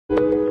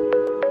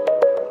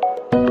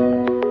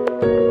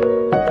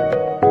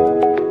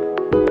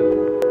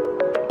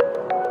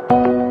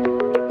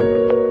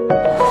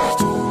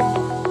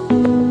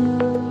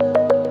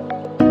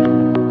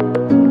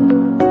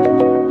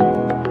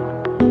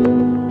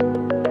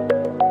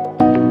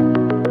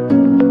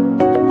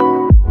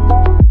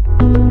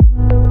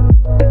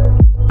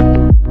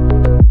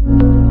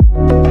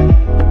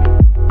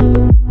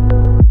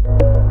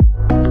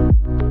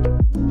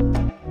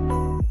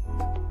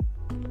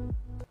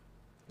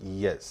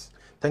Yes.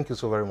 Thank you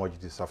so very much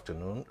this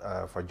afternoon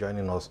for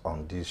joining us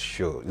on this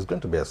show. It's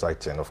going to be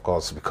exciting, of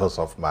course, because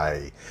of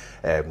my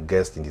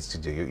guest in the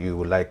studio. You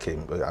will like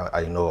him.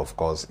 I know, of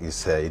course,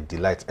 it's a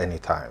delight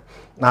anytime.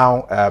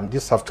 Now,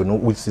 this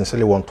afternoon, we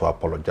sincerely want to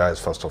apologize,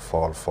 first of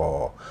all,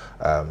 for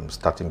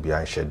starting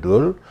behind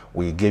schedule.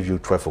 We gave you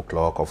 12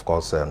 o'clock, of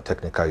course,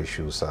 technical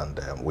issues, and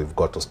we've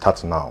got to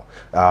start now.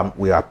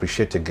 We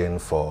appreciate again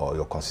for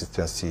your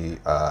consistency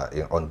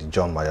on the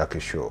John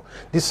Mayaki show.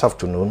 This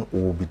afternoon,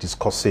 we will be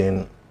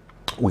discussing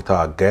with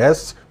our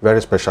guest, very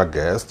special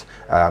guest.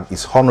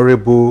 He's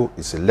honorable,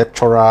 he's a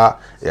lecturer,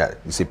 yeah,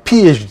 he's a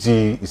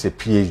PhD,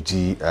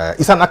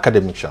 he's an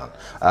academician.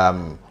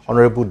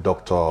 Honorable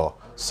Dr.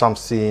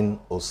 Samson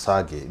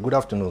Osagie. Good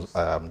afternoon,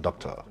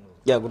 Doctor.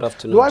 Yeah, good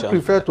afternoon, Do I John.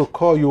 prefer to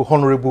call you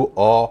honorable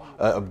or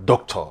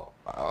doctor?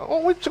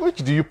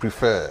 Which do you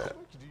prefer?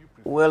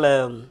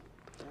 Well,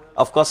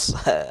 of course,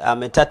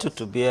 I'm entitled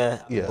to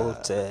bear Yeah.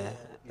 both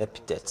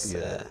epithets.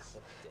 Yes.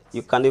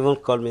 You can even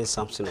call me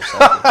Samson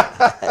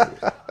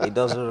Osagie. It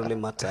doesn't really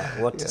matter.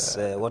 What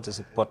is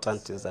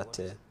important is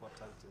that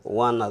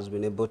one has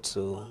been able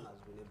to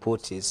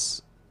put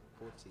his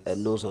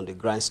nose on the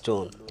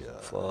grindstone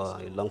for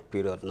a long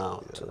period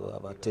now to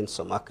have attained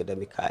some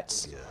academic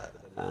heights.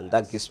 And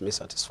that gives me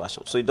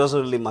satisfaction. So it doesn't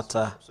really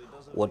matter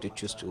what you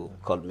choose to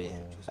call me.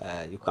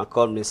 You can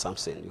call me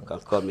Samson, you can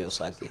call me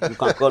Osagie, you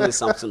can call me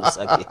Samson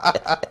Osagie.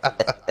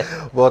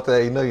 But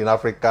in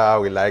Africa,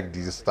 we like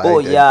this title. Oh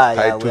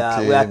yeah,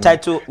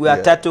 we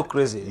are title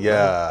crazy.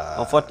 Yeah.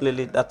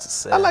 Unfortunately,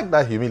 that's. I like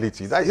that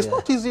humility. It's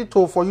not easy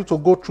for you to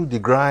go through the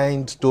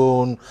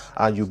grindstone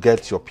and you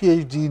get your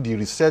PhD, the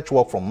research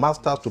work from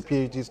masters to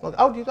PhD. It's not.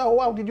 How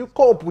did you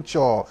cope with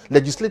your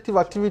legislative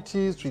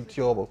activities, with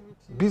your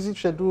busy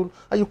schedule,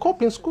 and you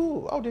cope in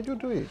school? How did you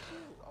do it?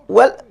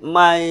 Well,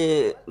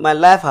 my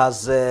life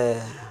has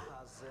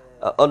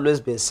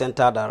always been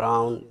centered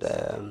around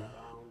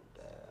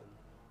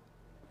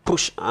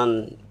push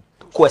and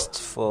quest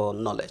for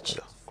knowledge,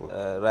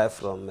 right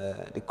from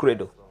the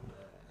cradle.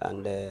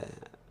 And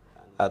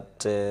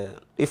at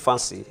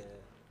infancy,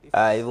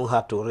 I even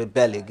had to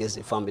rebel against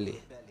the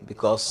family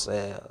because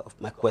of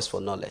my quest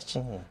for knowledge,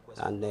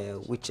 and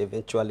which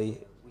eventually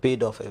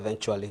paid off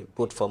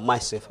both for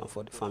myself and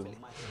for the family.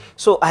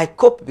 So I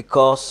cope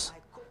because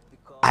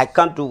I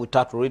can't do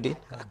without reading,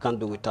 I can't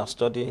do without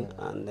studying,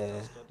 and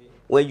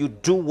when you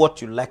do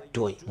what you like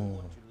doing,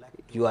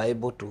 you are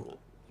able to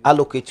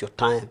allocate your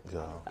time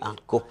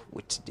and cope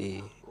with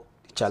the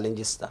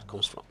challenges that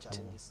comes from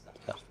it.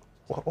 Yeah.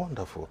 Well,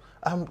 wonderful.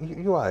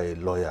 You are a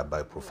lawyer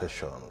by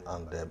profession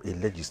and a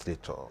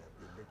legislator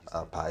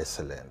by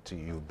excellence.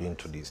 You've been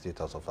to the State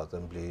House of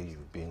Assembly,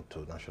 you've been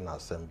to National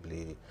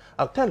Assembly.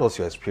 Tell us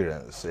your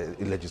experience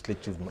in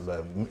legislative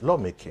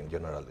lawmaking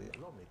generally.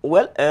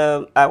 Well,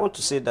 I want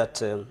to say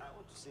that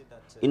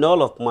in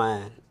all of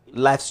my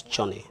life's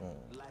journey,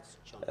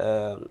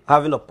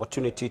 having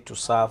opportunity to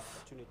serve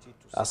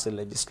as a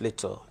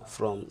legislator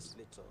from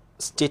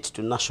state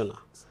to national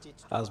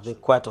has been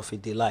quite of a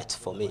delight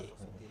for me.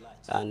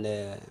 And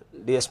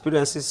the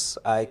experiences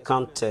I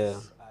can't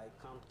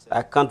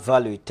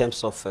value in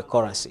terms of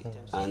currency.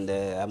 And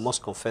I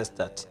must confess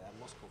that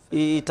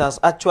it has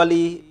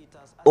actually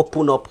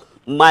opened up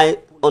my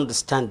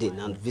understanding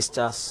and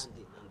vistas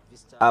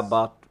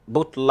about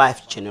both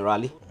life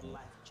generally,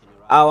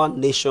 our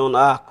nation,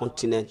 our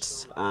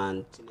continent,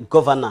 and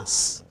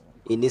governance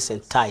in its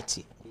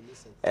entirety.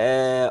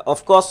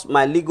 Of course,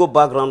 my legal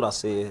background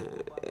as a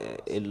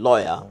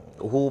lawyer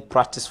who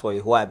practiced for a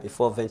while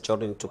before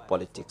venturing into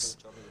politics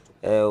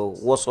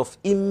was of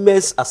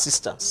immense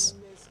assistance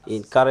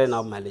in carrying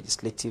out my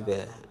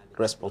legislative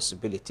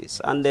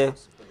responsibilities. And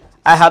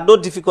I had no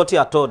difficulty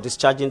at all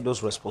discharging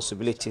those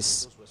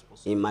responsibilities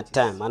in my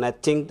time. And I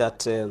think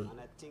that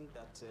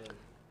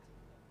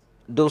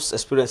those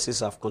experiences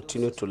have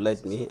continued to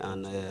lead me,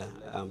 and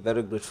I'm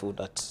very grateful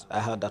that I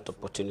had that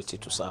opportunity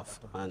to serve.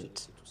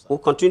 And we'll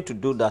continue to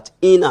do that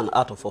in and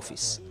out of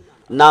office.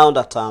 Now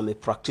that I'm a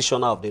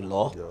practitioner of the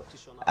law,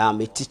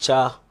 I'm a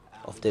teacher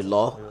of the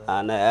law,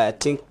 and I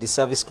think the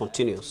service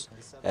continues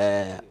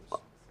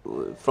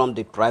from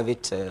the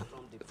private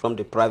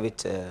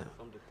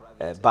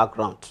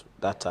background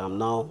that I'm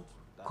now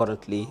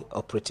currently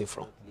operating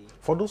from.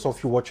 For those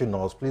of you watching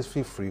us, please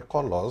feel free,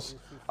 call us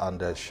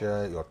and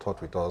share your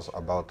thought with us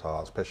about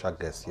our special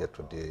guest here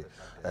today,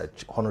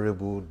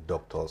 Honorable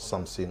Dr.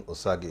 Samson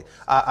Osagie.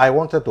 I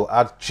wanted to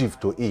add chief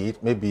to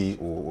it. Maybe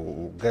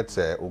we'll get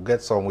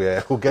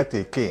somewhere, we'll get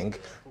a king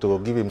to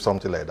give him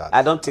something like that.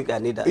 I don't think I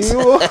need that.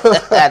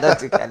 I don't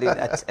think I need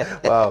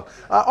that. Wow.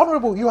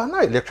 Honorable, you are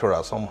now a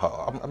lecturer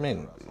somehow. I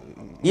mean...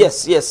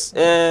 Yes.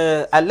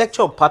 I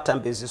lecture on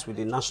part-time basis with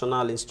the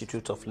National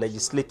Institute of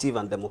Legislative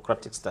and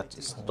Democratic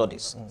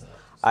Studies.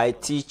 I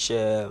teach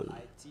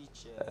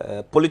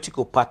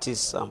political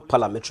parties and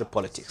parliamentary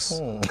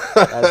politics.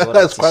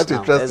 That's quite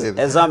interesting.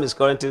 Exam is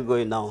currently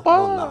going on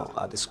now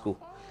at the school,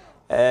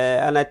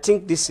 and I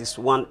think this is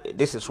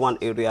one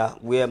area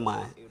where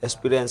my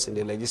experience in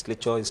the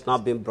legislature is now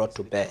being brought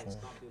to bear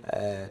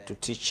to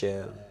teach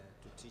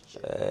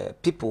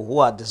people who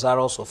are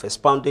desirous of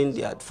expounding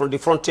from the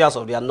frontiers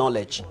of their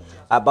knowledge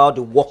about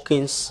the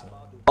workings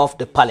of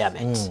the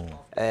parliament,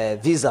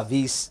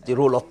 vis-a-vis the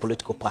role of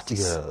political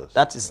parties. Yes.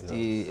 That is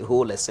the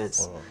whole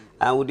essence.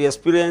 And with the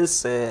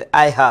experience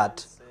I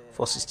had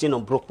for 16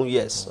 unbroken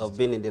years of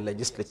being in the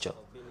legislature,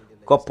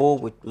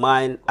 coupled with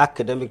my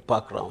academic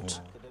background,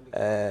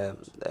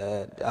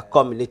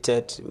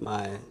 accumulated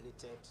my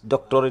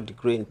doctorate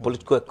degree in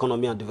political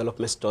economy and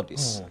development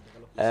studies,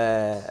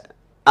 and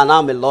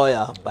I'm a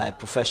lawyer by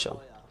profession.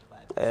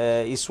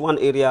 It's one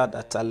area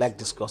that I like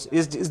discussing.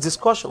 It's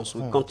discussions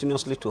we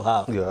continuously to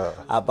have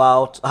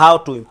about how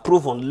to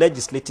improve on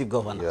legislative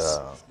governance,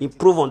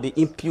 improve on the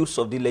inputs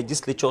of the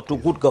legislature to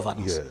good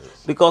governance,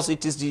 because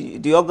it is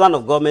the organ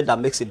of government that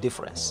makes a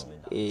difference,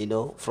 you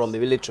know, from a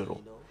military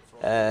rule.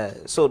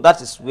 So that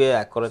is where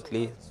I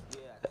currently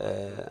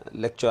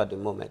lecture at the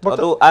moment. But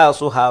although I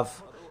also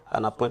have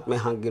an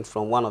appointment hanging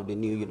from one of the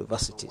new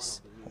universities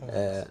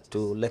to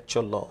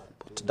lecture law.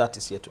 That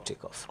is yet to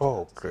take off.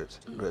 Oh, great.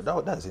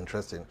 That's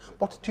interesting.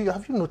 But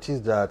have you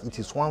noticed that it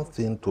is one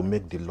thing to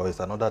make the law, it's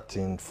another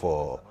thing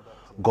for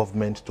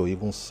government to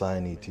even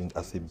sign it in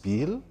as a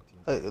bill?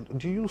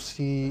 Do you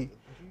see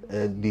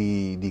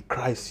the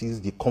crisis,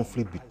 the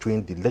conflict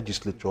between the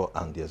legislature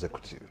and the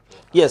executive?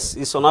 Yes,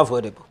 it's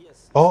unavoidable.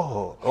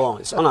 Oh,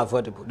 it's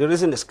unavoidable. The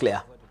reason is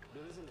clear.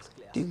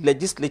 The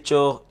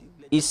legislature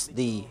is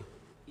the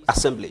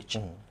assemblage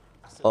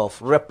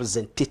of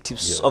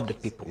representatives of the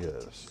people,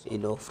 you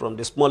know, from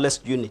the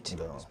smallest unit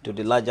to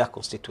the larger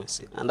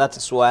constituency. And that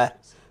is why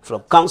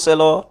from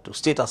councillor to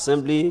state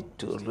assembly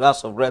to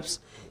House of Reps,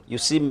 you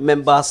see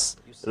members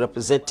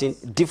representing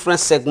different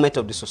segments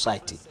of the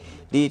society.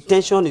 The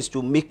intention is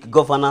to make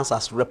governance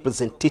as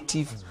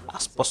representative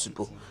as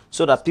possible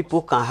so that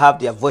people can have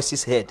their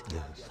voices heard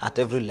at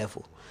every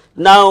level.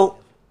 Now,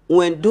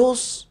 when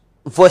those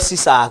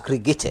voices are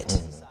aggregated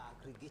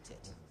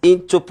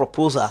into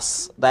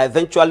proposals that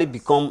eventually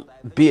become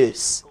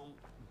bills,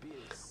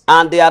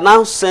 and they are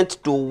now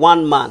sent to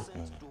one man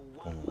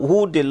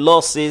who the law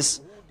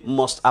says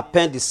must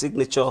append the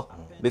signature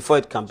before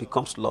it can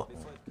become law,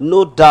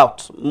 no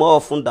doubt, more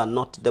often than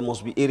not, there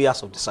must be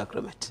areas of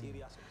disagreement.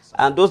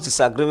 And those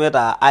disagreements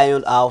are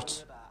ironed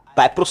out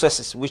by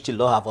processes which the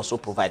law have also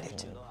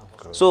provided.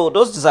 So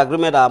those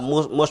disagreements are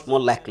much more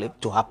likely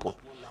to happen.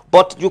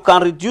 But you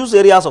can reduce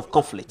areas of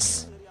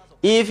conflicts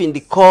if in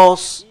the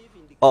course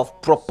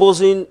of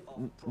proposing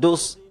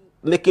those,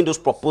 making those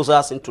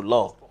proposals into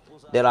law,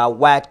 there are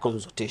wide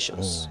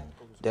consultations.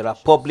 There are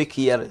public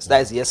hearings.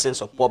 That is the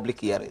essence of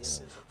public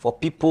hearings, for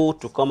people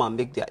to come and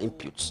make their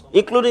inputs,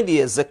 including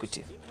the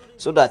executive,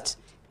 so that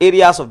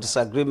areas of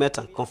disagreement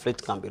and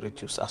conflict can be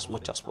reduced as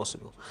much as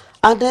possible.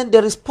 And then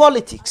there is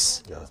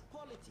politics,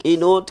 you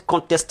know,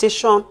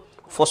 contestation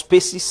for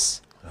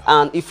spaces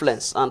and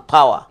influence and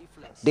power.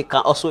 They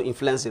can also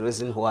influence the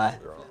reason why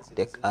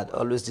there are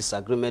always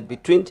disagreement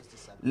between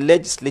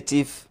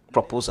legislative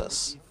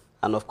proposals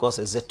and, of course,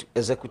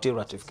 executive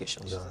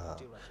ratifications.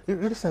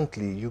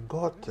 Recently, you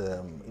got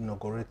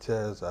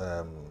inaugurated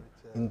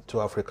into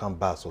African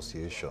Bar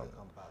Association.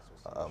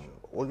 You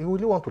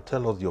really want to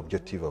tell us the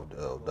objective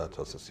of that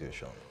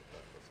association?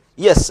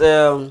 Yes.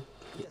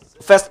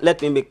 First,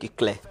 let me make it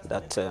clear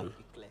that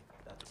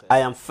I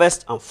am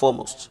first and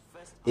foremost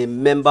a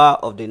member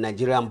of the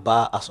Nigerian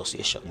Bar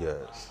Association.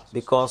 Yes.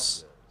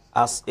 Because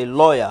as a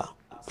lawyer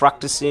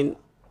practicing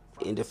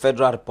in the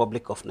Federal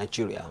Republic of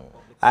Nigeria,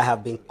 I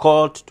have been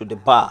called to the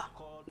bar,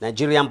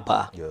 Nigerian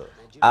bar,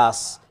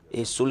 as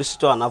a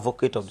solicitor and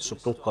advocate of the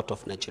Supreme Court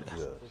of Nigeria.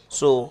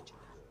 So,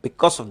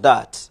 because of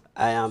that,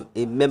 I am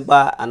a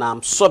member and I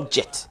am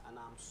subject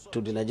to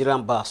the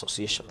Nigerian Bar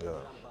Association.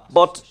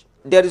 But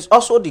there is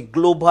also the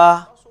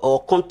global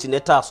or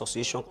continental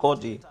association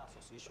called the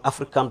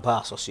African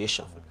Bar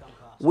Association,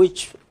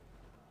 which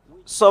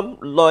some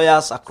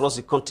lawyers across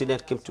the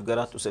continent came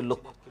together to say,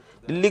 look,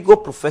 the legal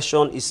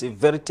profession is a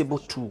veritable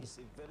tool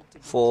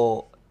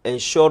for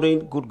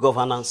ensuring good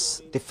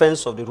governance,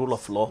 defense of the rule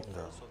of law,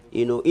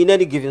 you know, in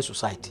any given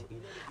society.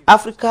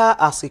 Africa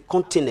as a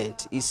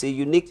continent is a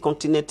unique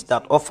continent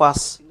that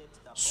offers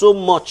so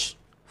much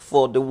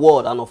for the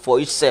world and for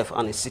itself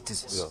and its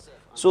citizens.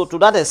 So to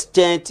that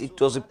extent, it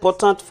was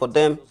important for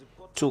them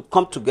to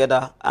come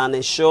together and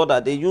ensure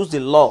that they use the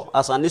law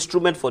as an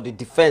instrument for the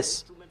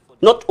defense,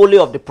 not only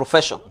of the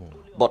profession,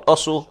 but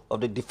also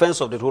of the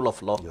defense of the rule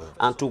of law,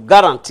 and to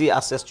guarantee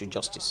access to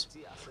justice.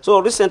 So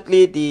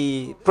recently,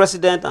 the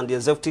President and the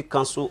Executive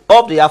Council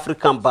of the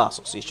African Bar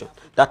Association,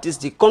 that is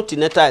the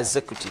continental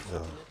executive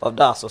of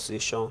that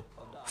association,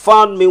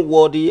 found me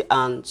worthy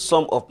and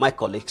some of my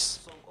colleagues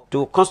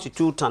to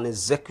constitute an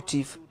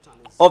executive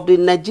of the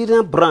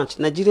Nigerian branch,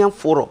 Nigerian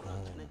forum,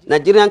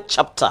 Nigerian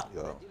chapter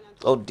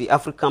of the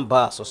African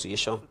Bar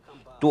Association,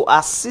 to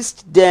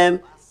assist them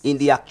in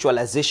the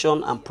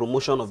actualization and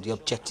promotion of the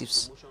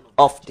objectives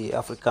of the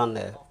African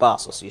Bar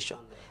Association.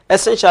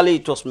 Essentially,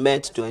 it was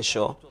meant to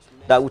ensure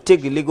that we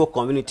take the legal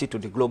community to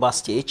the global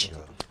stage.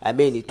 I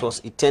mean, it was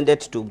intended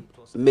to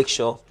make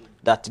sure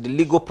that the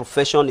legal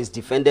profession is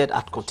defended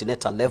at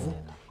continental level.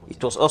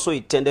 It was also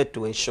intended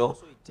to ensure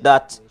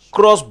that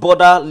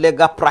cross-border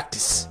legal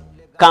practice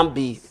can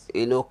be,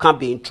 can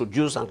be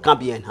introduced and can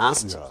be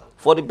enhanced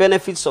for the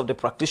benefits of the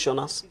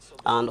practitioners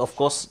and, of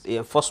course, the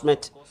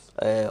enforcement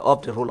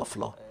of the rule of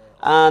law.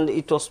 And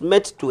it was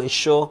meant to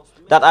ensure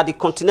that at the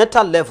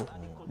continental level,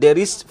 there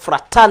is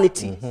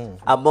fraternity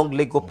among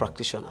legal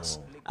practitioners.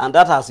 And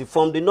that has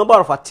informed the number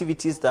of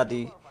activities that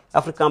the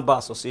African Bar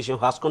Association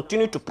has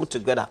continued to put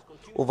together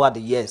over the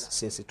years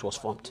since it was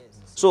formed.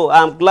 So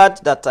I'm glad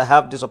that I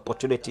have this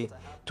opportunity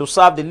to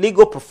serve the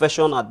legal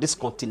profession at this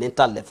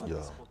continental level.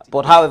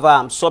 But however,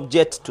 I'm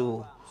subject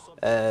to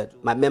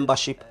my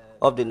membership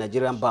of the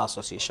Nigerian Bar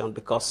Association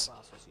because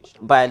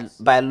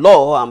by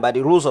law and by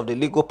the rules of the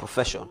legal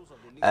profession,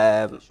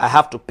 I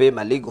have to pay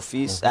my legal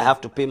fees, I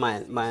have to pay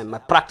my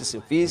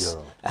practicing fees,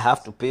 I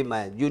have to pay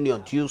my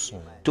union dues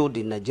to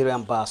the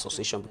Nigerian Bar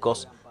Association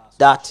because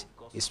that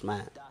is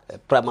my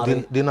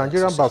primary. The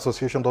Nigerian Bar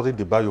Association doesn't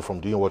debar you from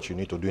doing what you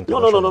need to do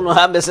internationally. No.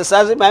 I'm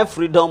exercising my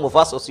freedom of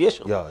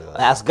association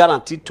as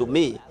guaranteed to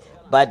me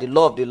by the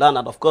law of the land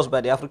and, of course,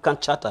 by the African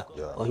Charter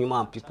on Human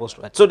and People's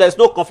Rights. So there's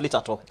no conflict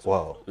at all.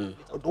 Wow.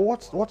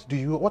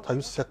 What are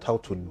you set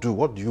out to do?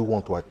 What do you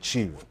want to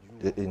achieve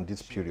in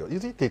this period?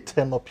 Is it a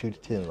tenure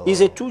period thing? It's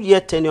a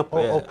 2-year tenure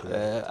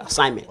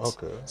assignment.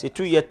 It's a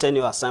 2-year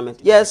tenure assignment.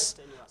 Yes,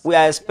 we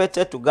are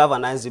expected to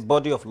galvanize the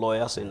body of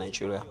lawyers in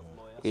Nigeria,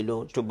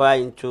 to buy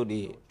into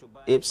the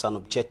aims and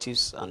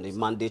objectives and the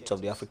mandate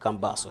of the African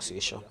Bar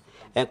Association,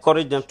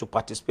 encourage them to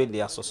participate in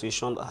the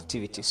association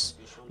activities.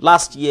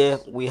 Last year,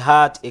 we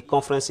had a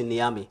conference in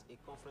Niamey,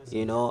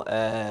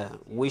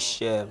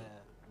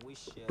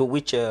 to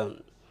which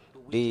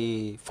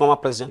the former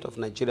president of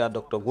Nigeria,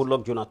 Dr.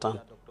 Goodluck Jonathan,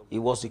 he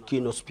was the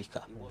keynote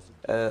speaker.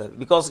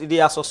 Because the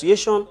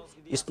association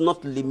is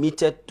not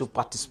limited to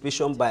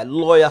participation by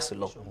lawyers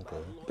alone.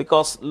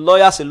 Because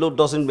lawyers alone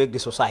doesn't make the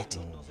society.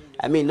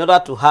 I mean, in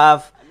order to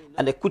have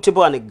an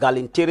equitable and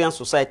egalitarian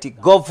society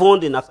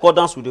governed in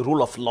accordance with the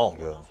rule of law,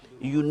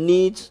 you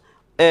need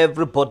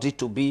everybody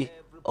to be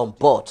on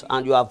board,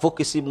 and your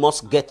advocacy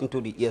must get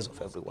into the ears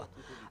of everyone.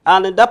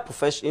 And in that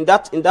profession, in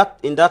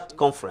that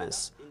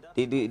conference,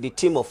 the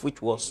theme of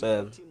which was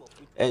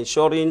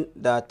ensuring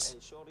that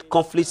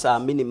conflicts are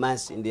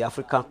minimized in the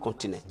African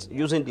continent,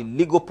 using the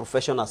legal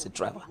profession as a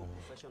driver.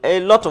 A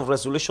lot of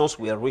resolutions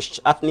were reached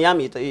at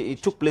Niamey.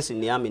 It took place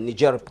in Niamey,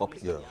 Niger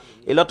Republic.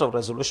 A lot of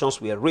resolutions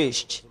were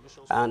reached,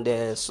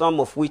 and some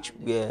of which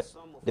were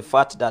the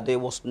fact that there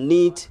was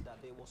need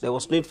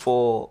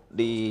for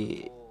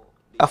the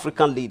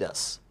African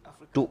leaders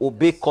to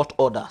obey court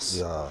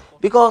orders.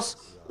 Because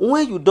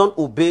when you don't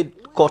obey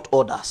court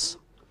orders,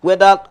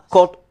 whether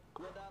court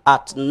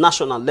at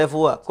national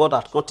level or court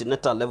at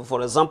continental level,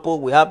 for example,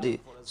 we have the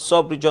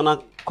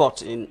sub-regional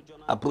court in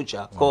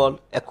Abuja called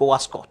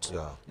ECOWAS Court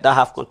that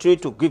have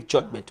continued to give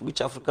judgment, which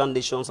African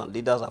nations and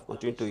leaders have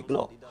continued to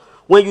ignore.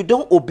 When you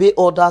don't obey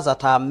orders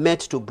that are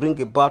meant to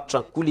bring about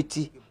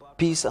tranquility,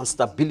 peace, and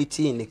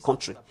stability in a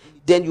country,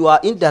 then you are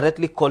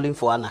indirectly calling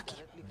for anarchy.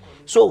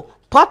 So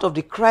part of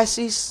the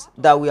crisis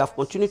that we have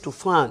continued to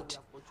find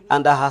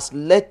and that has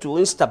led to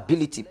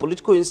instability,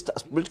 political,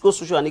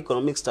 social, and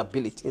economic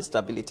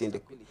instability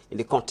in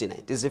the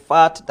continent is the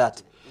fact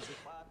that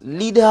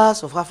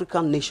leaders of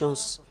African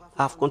nations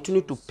have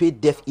continued to pay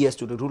deaf ears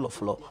to the rule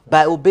of law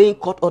by obeying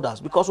court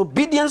orders, because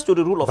obedience to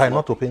the rule of law... By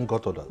not obeying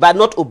court orders. By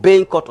not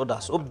obeying court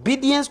orders.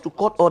 Obedience to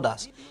court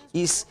orders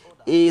is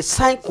a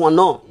sine qua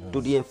non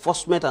to the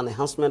enforcement and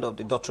enhancement of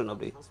the doctrine of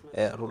the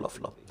rule of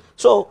law.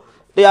 So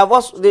they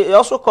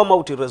also come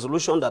out with a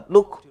resolution that,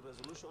 look,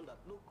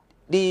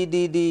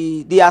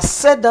 the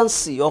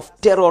ascendancy of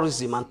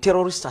terrorism and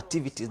terrorist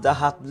activities that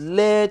have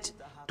led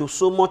to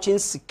so much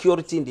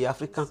insecurity in the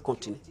African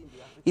continent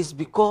is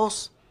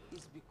because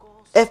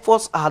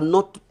efforts are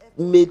not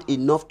made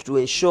enough to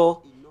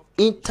ensure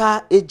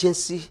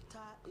interagency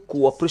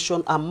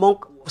cooperation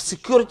among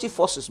security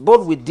forces,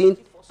 both within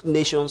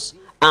nations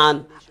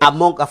and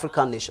among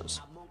African nations.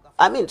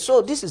 I mean,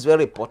 so this is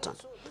very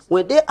important.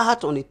 When they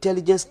act on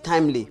intelligence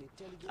timely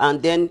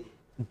and then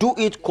do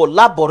it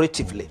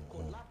collaboratively,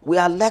 we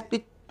are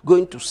likely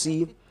going to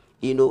see,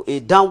 a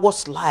downward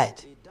slide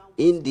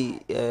in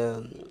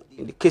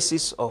the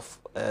cases of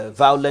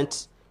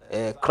violent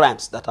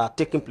crimes that are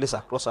taking place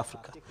across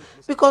Africa.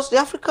 Because the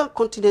African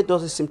continent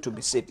doesn't seem to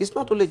be safe. It's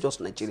not only just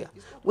Nigeria.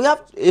 We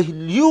have a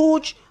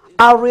huge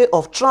array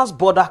of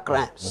trans-border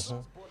crimes,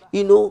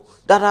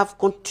 that have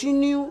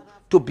continued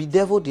to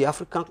bedevil the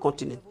African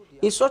continent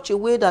in such a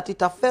way that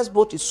it affects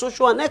both its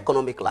social and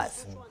economic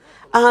life.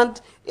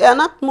 And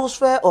an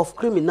atmosphere of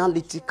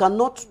criminality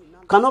cannot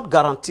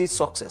guarantee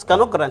success,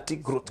 cannot guarantee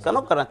growth,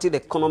 cannot guarantee the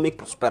economic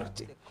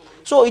prosperity.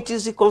 So it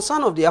is the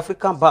concern of the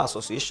African Bar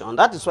Association, and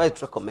that is why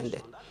it's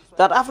recommended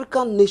that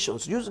African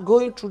nations,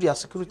 going through their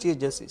security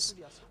agencies,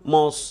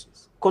 must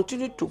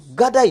continue to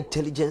gather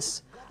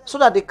intelligence so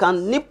that they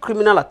can nip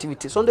criminal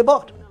activities on the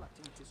board.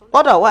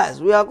 Otherwise,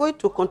 we are going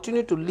to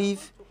continue to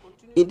live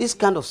in this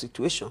kind of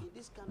situation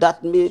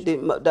that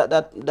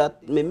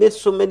may make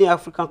so many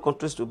African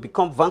countries to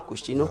become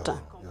vanquished in no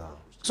time.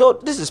 So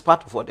this is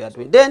part of what they are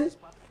doing. Then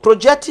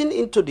Projecting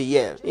into the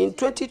year, in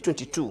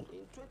 2022,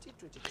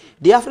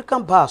 the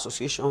African Bar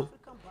Association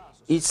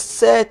is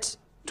set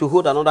to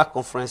hold another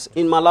conference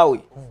in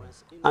Malawi.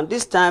 And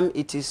this time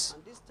it is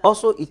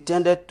also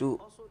intended to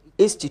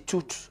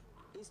institute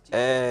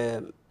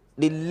the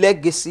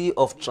legacy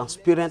of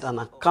transparent and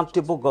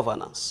accountable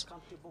governance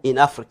in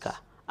Africa.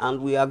 And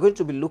we are going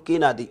to be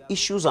looking at the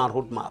issues and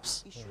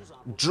roadmaps,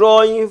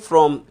 drawing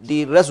from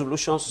the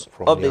resolutions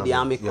of the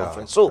Niamey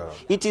Conference. So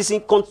it is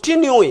in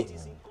continuing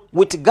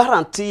with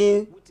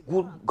guaranteeing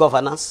good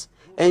governance,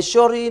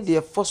 ensuring the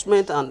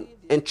enforcement and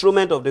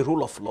enthronement of the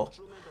rule of law,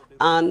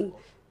 and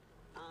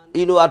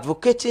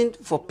advocating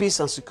for peace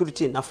and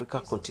security in Africa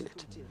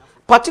continent.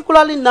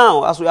 Particularly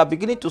now, as we are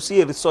beginning to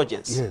see a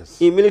resurgence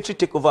in military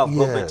takeover of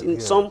government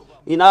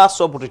in our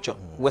sub-region,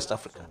 West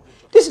Africa.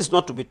 This is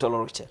not to be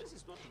tolerated.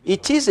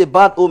 It is a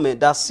bad omen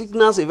that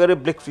signals a very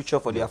bleak future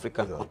for the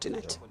African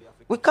continent.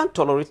 We can't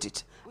tolerate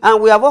it.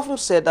 And we have often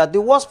said that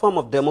the worst form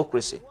of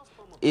democracy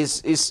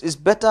is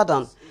better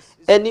than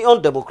any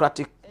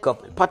undemocratic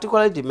government,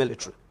 particularly the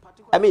military.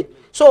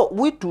 So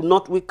we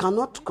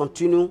cannot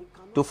continue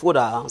to fold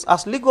our hands.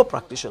 As legal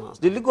practitioners,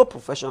 the legal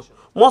profession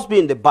must be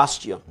in the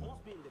bastion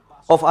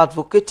of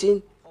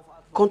advocating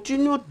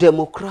continued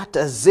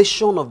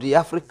democratization of the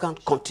African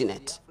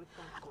continent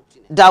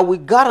that will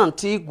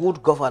guarantee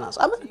good governance.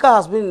 America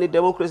has been in a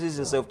democracy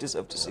since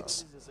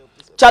 1776.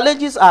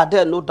 Challenges are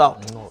there, no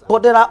doubt.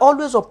 But there are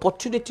always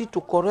opportunities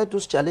to correct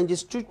those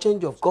challenges through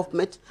change of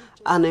government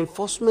and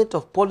enforcement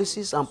of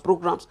policies and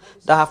programs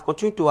that have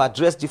continued to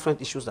address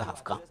different issues that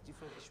have come.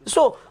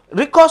 So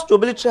recourse to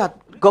military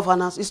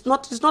governance is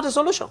not a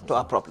solution to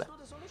our problem,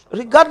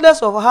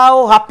 regardless of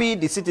how happy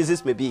the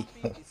citizens may be.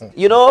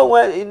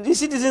 When the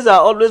citizens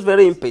are always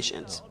very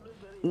impatient.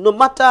 No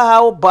matter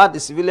how bad the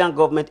civilian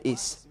government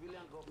is,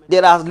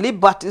 there are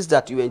liberties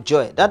that you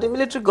enjoy that the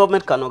military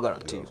government cannot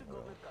guarantee you.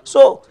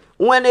 So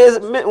when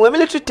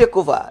military take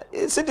over,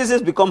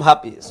 citizens become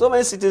happy. So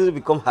many citizens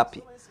become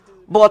happy.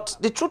 But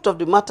the truth of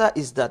the matter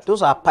is that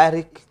those are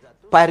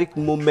pyrrhic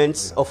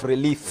moments of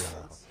relief.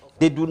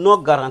 They do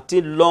not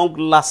guarantee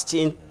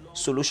long-lasting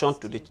solution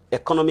to the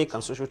economic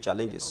and social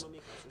challenges.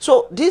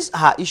 So these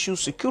are issues: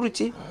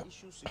 security,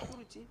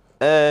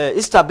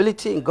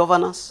 instability in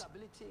governance,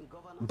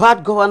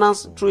 bad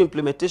governance through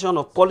implementation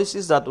of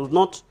policies that do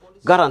not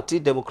guarantee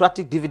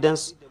democratic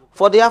dividends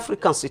for the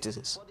African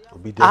citizens.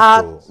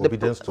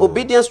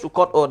 Obedience to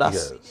court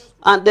orders.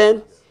 And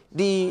then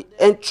the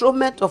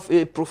enthronement of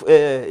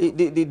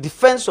the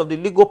defense of the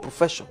legal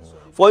profession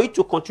for it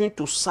to continue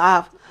to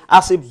serve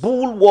as a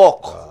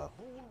bulwark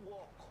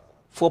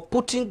for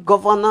putting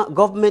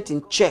government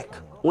in check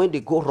when they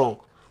go wrong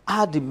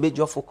are the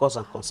major focus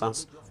and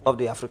concerns of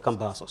the African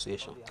Bar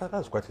Association.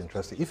 That's quite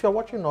interesting. If you're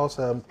watching us,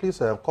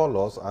 please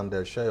call us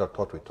and share your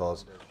thought with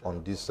us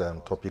on this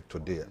topic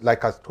today.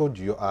 Like I told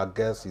you, our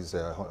guest is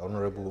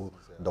Honorable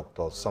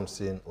Dr.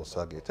 Samson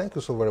Osagie. Thank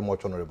you so very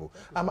much, Honorable.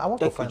 I want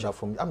to find out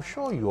from you, I'm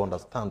sure you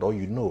understand or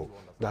you know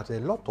that a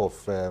lot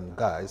of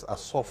guys are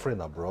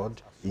suffering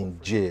abroad in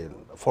jail,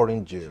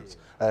 foreign jails,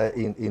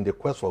 in the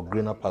quest for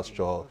greener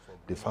pasture.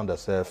 They found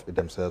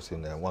themselves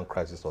in one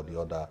crisis or the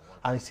other,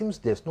 and it seems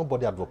there's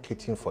nobody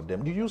advocating for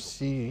them. Do you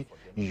see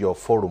your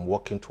forum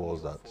working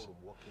towards that?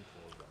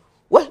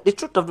 Well, the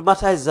truth of the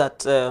matter is that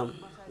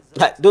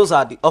those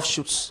are the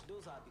offshoots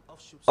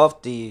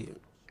of the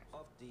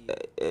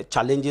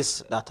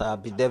challenges that are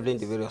bedeviling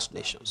the various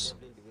nations.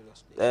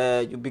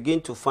 You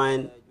begin to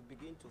find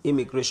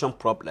immigration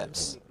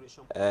problems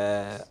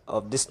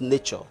of this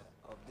nature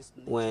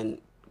when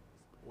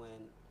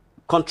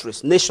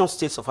countries,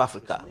 nation-states of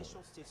Africa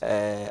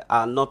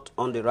are not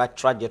on the right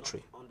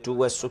trajectory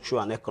towards social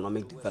and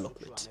economic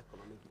development.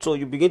 So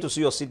you begin to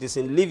see your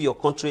citizens leave your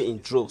country in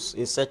droves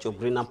in search of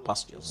greener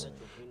pastures.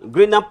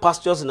 Greener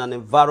pastures in an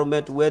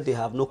environment where they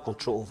have no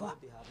control over.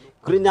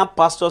 Greener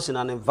pastures in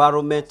an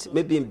environment,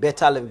 maybe in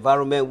better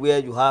environment where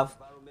you have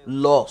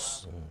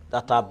laws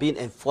that are being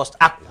enforced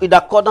in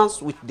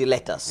accordance with the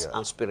letters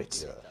and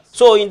spirits.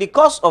 So in the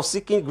course of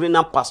seeking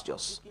greener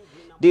pastures,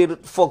 they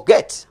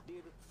forget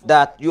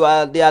that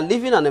they are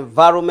living in an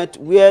environment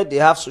where they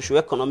have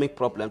socio-economic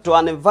problems, to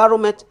an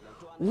environment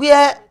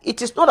where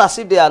it is not as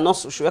if they are not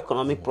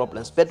socio-economic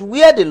problems, but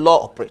where the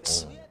law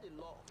operates.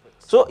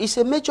 So it's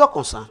a major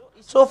concern.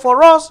 So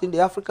for us in the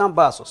African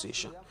Bar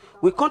Association,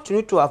 we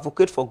continue to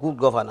advocate for good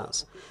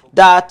governance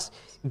that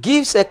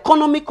gives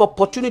economic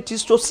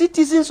opportunities to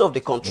citizens of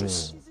the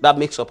countries that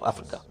makes up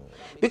Africa.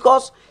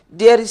 Because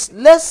there is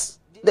less,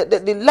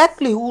 the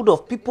likelihood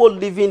of people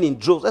living in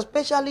droves,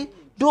 especially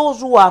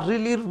those who are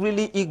really,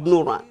 really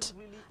ignorant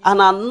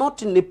and are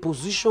not in a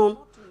position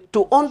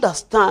to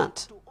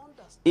understand,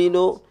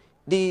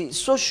 the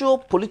social,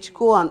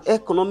 political, and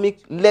economic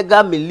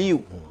legal milieu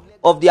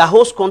of their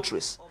host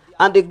countries.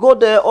 And they go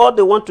there, all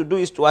they want to do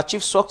is to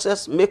achieve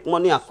success, make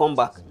money, and come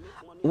back,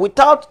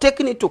 without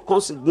taking into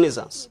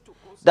cognizance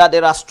that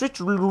there are strict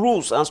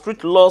rules and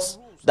strict laws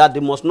that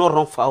they must not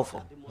run foul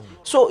for.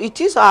 So it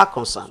is our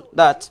concern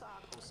that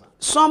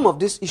some of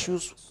these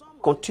issues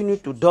continue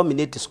to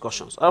dominate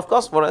discussions. Of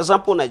course, for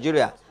example,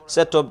 Nigeria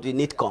set up the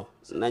NITCOM,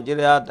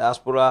 Nigeria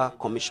Diaspora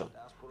Commission.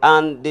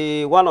 And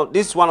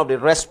this is one of the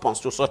response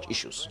to such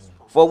issues,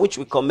 for which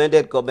we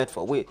commended government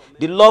for.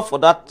 The law for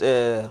that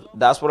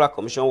Diaspora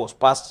Commission was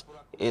passed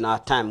in our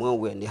time when we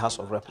were in the House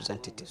of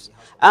Representatives.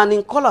 And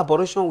in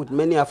collaboration with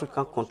many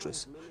African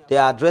countries, they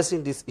are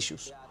addressing these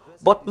issues.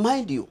 But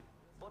mind you,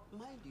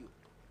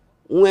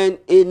 when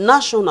a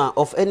national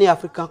of any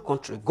African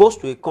country goes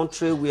to a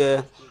country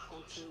where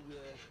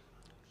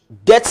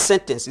death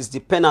sentence is the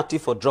penalty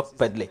for drug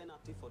peddling,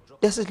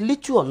 there's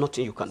little or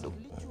nothing you can do.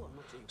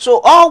 So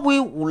all we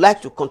would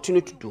like to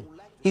continue to do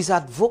is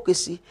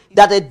advocacy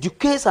that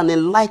educates and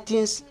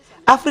enlightens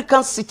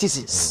African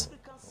citizens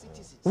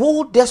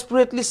who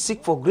desperately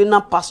seek for greener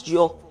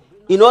pasture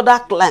in other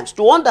climes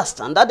to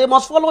understand that they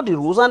must follow the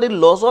rules and the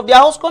laws of their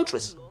host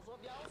countries.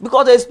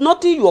 Because there is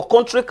nothing your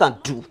country can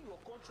do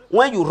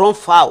when you run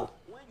foul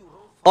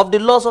of the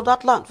laws of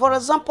that land. For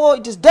example,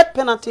 it is death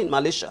penalty in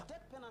Malaysia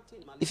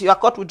if you are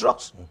caught with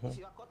drugs.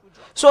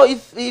 So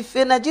if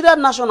a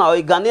Nigerian national or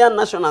a Ghanaian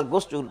national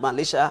goes to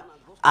Malaysia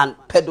and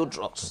peddle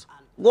drugs,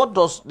 what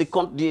does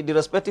the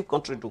respective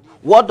country do?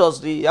 What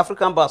does the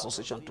African Bar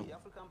Association do?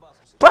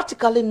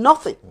 Practically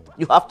nothing.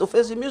 You have to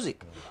face the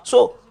music.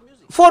 So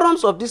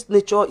forums of this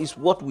nature is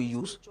what we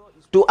use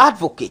to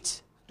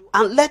advocate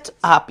and let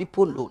our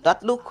people know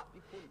that, look,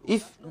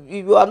 if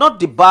you are not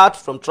debarred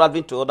from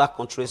traveling to other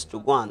countries to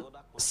go and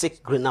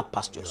seek greener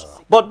pastures,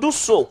 but do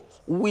so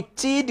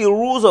within the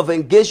rules of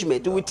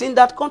engagement within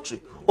that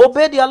country.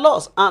 Obey their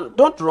laws and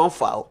don't run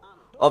foul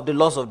of the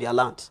laws of their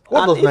land.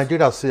 What does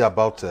Nigeria say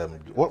about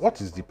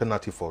what is the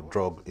penalty for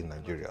drug in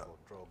Nigeria?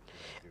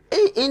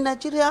 In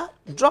Nigeria,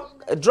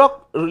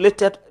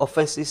 drug-related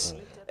offenses,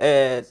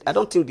 I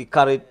don't think they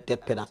carry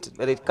death penalty,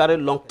 but they carry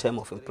long term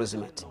of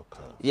imprisonment.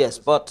 Okay. Yes,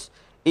 but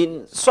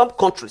in some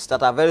countries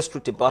that are very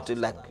strict about it,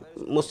 like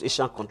most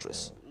Asian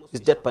countries,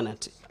 it's death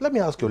penalty. Let me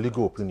ask your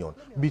legal opinion.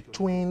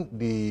 Between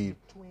the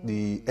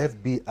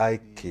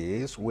FBI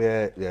case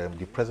where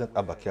the President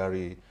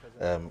Abakari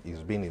is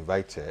being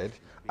invited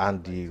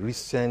and the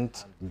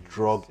recent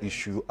drug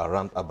issue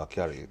around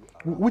Abakari,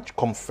 which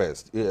come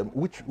first?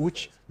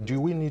 Which do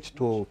we need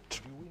to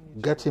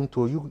get him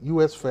to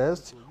US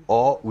first,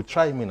 or we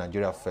try him in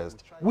Nigeria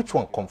first? Which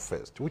one come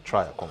first? Which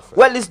trial come first?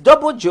 Well, it's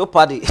double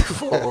jeopardy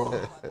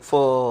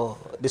for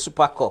the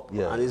Super Cup,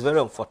 yeah. And it's very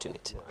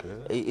unfortunate.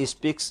 Okay. It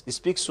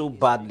speaks so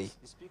badly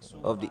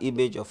of the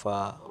image of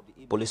our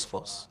police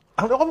force.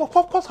 And of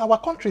course, our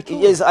country too.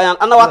 Yes,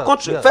 and our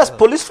country. First,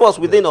 police force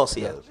within us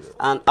here,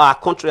 and our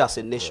country as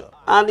a nation.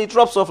 And it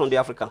drops off from the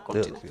African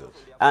continent.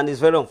 And it's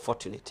very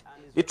unfortunate.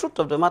 The truth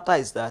of the matter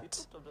is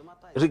that,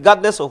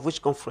 regardless of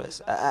which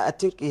conference, I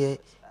think he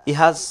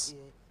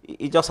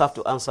just have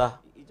to answer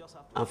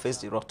and face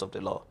the wrath of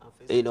the law.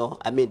 You know,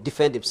 I mean,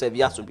 defend himself. He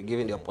has to be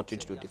given the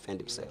opportunity to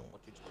defend himself.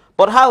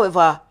 But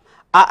however,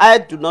 I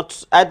do not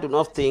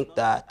think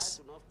that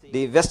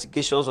the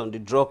investigations on the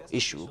drug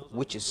issue,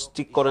 which is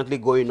still currently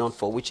going on,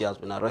 for which he has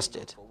been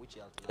arrested,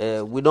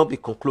 will not be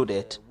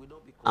concluded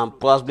and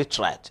possibly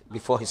tried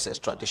before his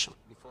extradition.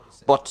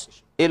 But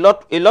a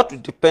lot will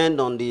depend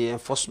on the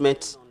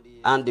enforcement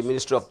and the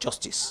Ministry of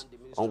Justice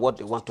on what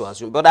they want to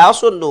assume. But I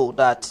also know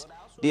that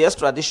the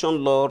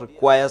extradition law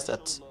requires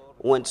that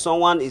when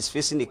someone is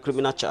facing a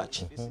criminal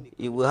charge,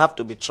 he will have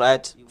to be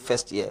tried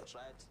first year,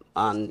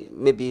 and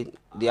maybe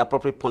the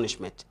appropriate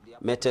punishment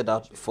meted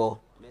out before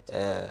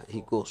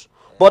he goes.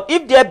 But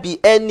if there be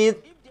any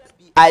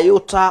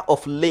iota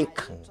of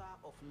link,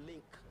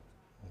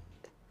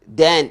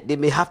 then they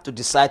may have to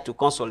decide to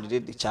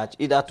consolidate the charge,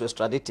 either to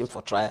extradite him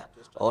for trial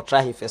or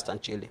try him first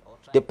and jail him,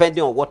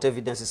 depending on what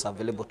evidence is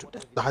available to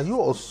them. Do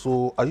you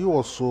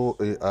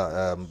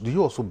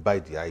also buy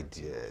the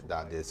idea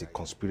that there's a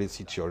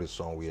conspiracy theory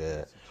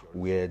somewhere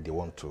where they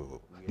want to,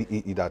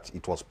 that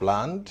it was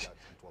planned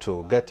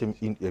to get him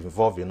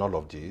involved in all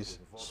of this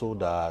so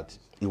that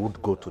he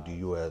would go to the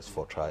US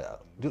for trial?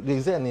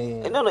 Is there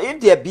any... No, if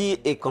there be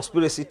a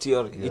conspiracy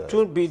theory, it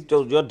will be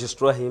to just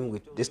destroy him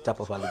with this type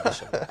of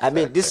allegation. I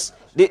mean,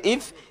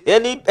 if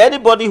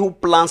anybody who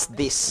plans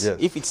this,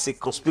 if it's a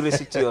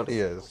conspiracy theory,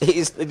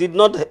 it did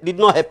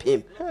not help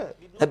him.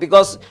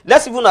 Because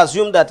let's even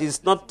assume that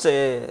he's not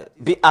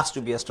be asked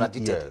to be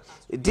extradited.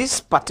 This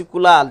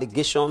particular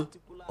allegation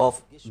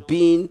of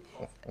being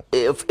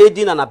of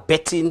aiding and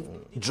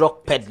abetting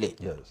drug peddling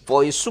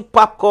for a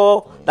super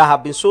core that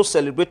have been so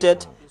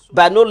celebrated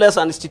by no less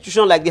an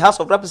institution like the House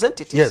of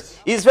Representatives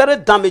is very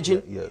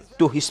damaging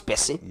to his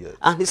person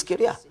and his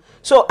career.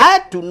 So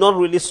I do not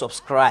really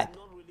subscribe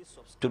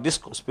to this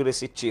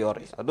conspiracy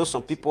theory, although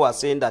some people are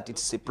saying that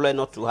it's a ploy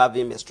not to have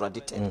him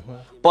extradited.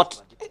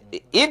 But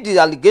if the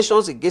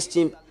allegations against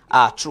him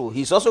are true,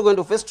 he's also going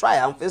to face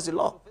trial and face the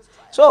law.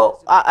 So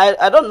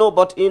I don't know,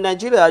 but in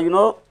Nigeria, you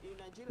know,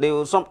 they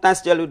will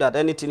sometimes tell you that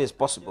anything is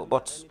possible.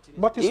 But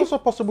it's also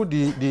possible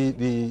the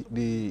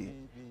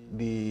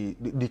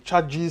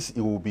charges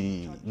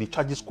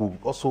could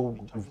also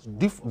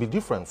be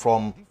different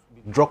from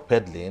drug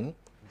peddling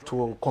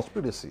to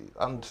conspiracy,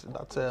 and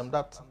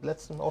that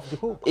lets him off the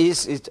hook.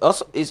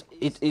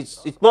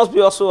 It must be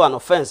also an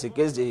offense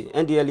against the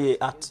NDLEA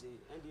Act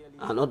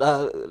and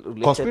other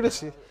related.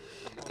 Conspiracy.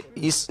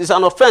 It's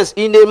an offense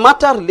in a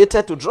matter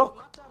related to drug.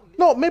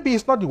 No, maybe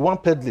it's not the one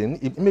peddling.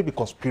 It may be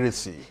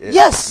conspiracy.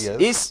 Yes,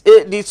 yes.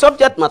 The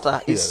subject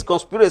matter is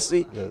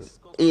conspiracy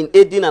in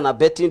aiding and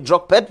abetting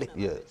drug peddling.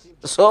 Yes.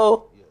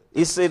 So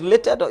it's a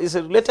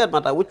related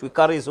matter which will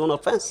carry his own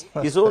offense,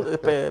 his own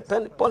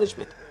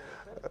punishment.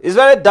 It's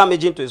very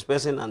damaging to his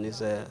person and his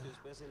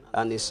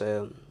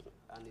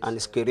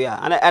career.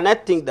 And I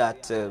think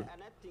that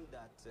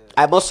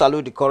I must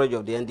salute the courage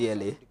of the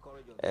NDLA.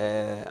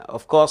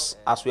 Of course,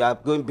 as we are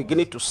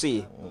beginning to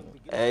see,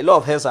 a lot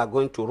of heads are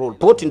going to roll,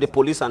 both in the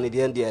police and in the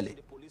NDLA.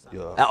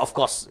 Yeah. Of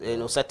course,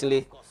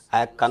 certainly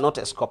I cannot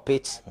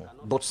exculpate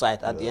both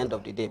sides at the end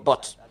of the day.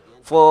 But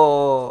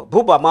for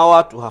Buba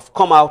Marwa to have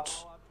come out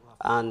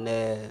and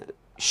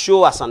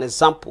show as an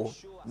example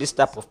this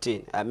type of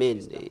thing, I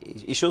mean,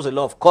 it shows a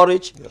lot of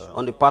courage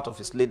on the part of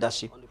his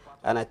leadership.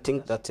 And I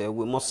think that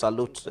we must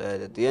salute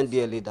the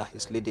NDLA that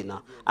he's leading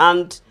now.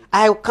 And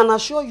I can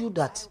assure you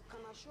that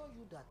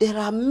there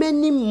are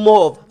many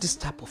more of this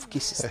type of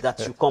cases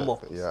that should come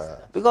up.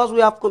 Because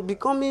we have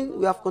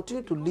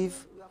continued to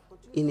live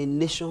in a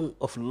nation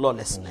of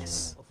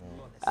lawlessness.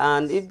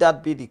 And if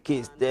that be the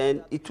case,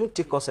 then it won't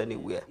take us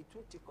anywhere.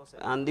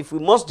 And if we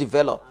must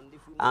develop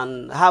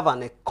and have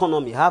an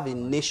economy, have a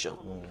nation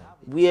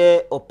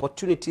where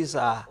opportunities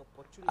are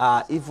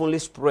evenly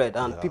spread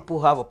and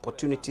people have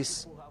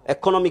opportunities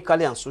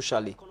economically and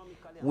socially,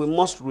 we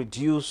must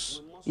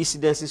reduce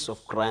incidences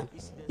of crime,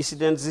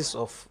 incidences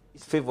of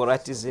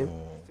favoritism,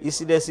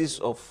 incidences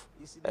of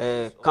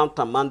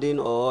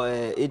countermanding or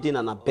aiding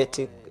and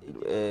abetting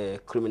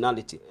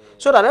criminality,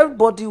 so that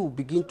everybody will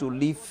begin to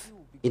live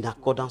in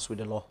accordance with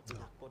the law.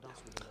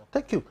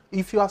 Thank you.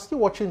 If you are still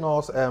watching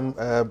us,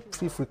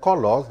 feel free to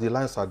call us. The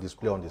lines are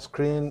displayed on the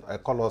screen.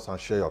 Call us and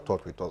share your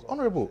thoughts with us.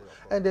 Honorable,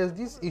 and there's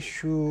this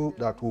issue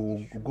that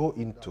we'll go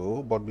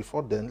into, but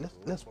before then,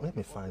 let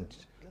me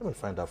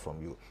find out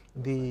from you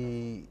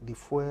the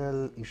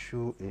fuel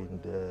issue in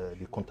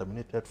the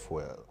contaminated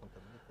fuel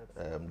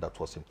that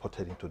was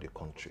imported into the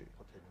country.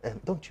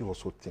 And don't you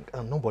also think,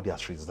 and nobody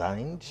has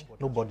resigned,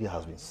 nobody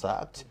has been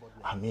sacked?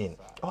 I mean,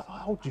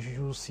 how do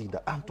you see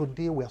that? And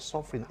today we are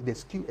suffering. There's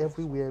still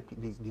everywhere.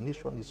 The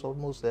nation is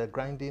almost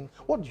grinding.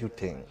 What do you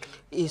think?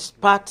 It's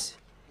part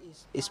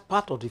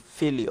of the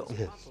failure.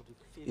 Yes.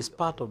 It's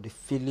part of the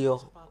failure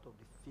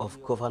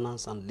of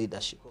governance and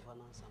leadership.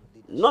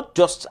 Not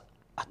just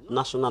at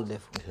national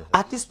level,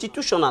 at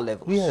institutional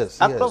level. Yes,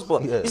 across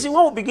board. You see,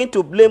 when we begin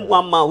to blame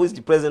one man who is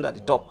the president at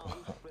the top,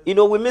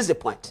 we miss the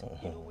point.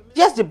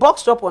 Yes, the buck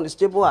stop on the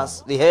table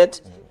as the head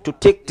to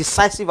take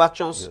decisive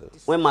actions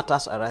when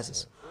matters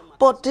arises.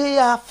 But they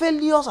are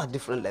failures at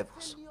different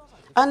levels.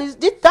 And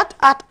that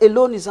act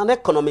alone is an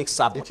economic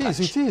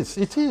sabotage.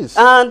 It is.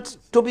 And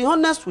to be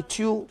honest with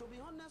you,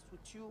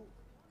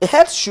 a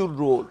head should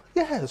roll.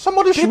 Yeah,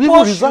 somebody should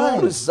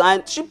even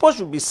resign. People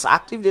should be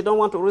sacked if they don't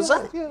want to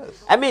resign.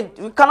 Yes. I mean,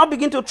 we cannot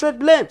begin to trade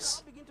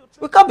blames.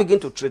 We can't begin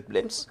to trade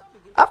blames.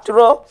 After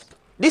all,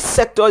 this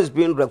sector is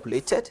being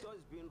regulated.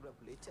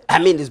 I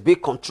mean, it's being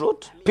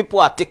controlled. People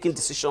are taking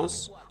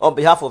decisions on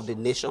behalf of the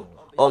nation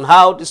on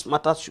how this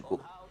matter should go.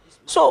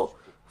 So,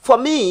 for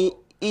me,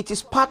 it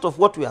is part of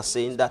what we are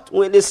saying, that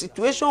when a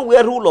situation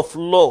where rule of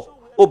law,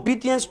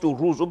 obedience to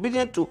rules,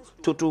 obedience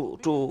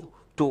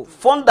to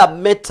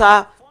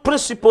fundamental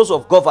principles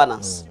of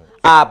governance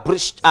are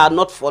breached, are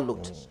not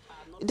followed,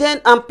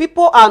 and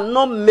people are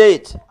not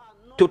made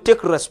to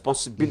take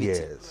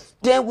responsibility,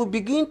 then we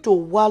begin to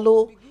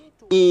wallow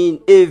in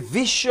a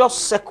vicious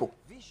circle,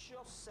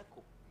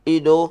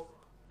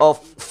 of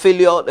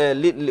failure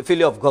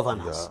of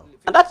governance.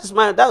 And that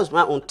is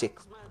my own take.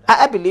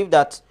 I believe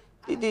that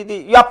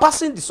you are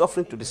passing the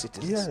suffering to the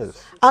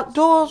citizens. And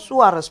those who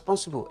are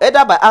responsible,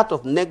 either by act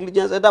of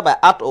negligence, either by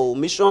act or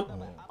omission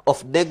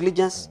of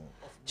negligence,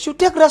 should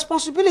take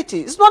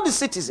responsibility. It's not the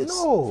citizens.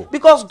 No.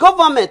 Because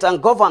government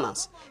and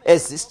governance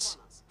exists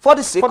for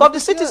the sake of the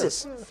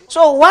citizens.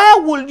 So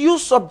why will you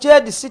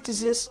subject the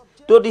citizens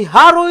to the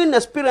harrowing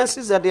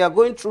experiences that they are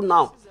going through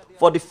now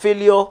for the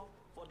failure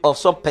of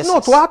some persons? No,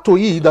 to add to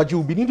it that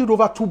you'll be needing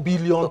over 2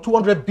 billion,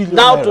 200 billion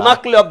now to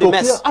not clear up the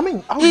mess. I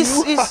mean,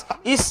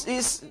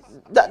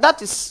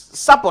 that is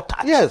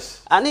sabotage.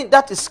 Yes. And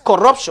that is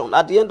corruption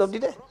at the end of the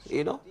day.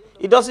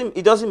 It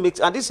doesn't make,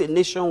 and this is a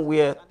nation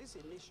where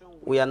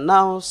we are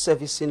now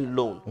servicing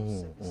loan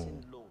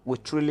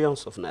with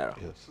trillions of naira.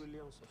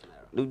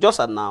 We just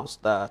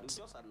announced that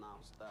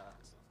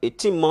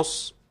 18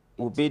 months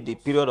will be the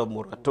period of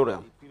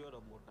moratorium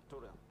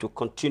to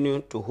continue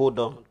to hold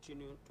on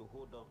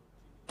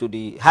to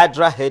the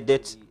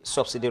Hydra-headed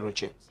subsidy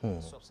regime.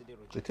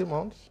 18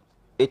 months?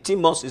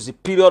 18 months is the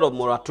period of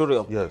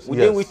moratorium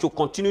within which to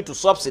continue to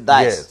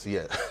subsidize.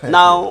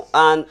 Now,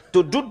 and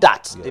to do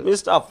that, the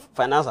Minister of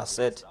Finance has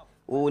said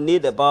we will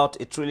need about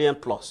 $1 trillion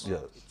plus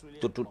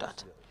to do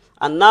that.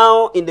 And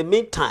now, in the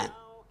meantime,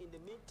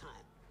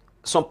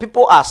 some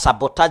people are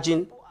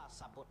sabotaging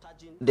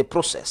the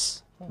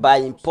process by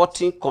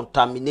importing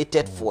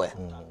contaminated fuel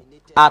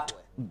at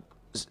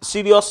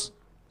serious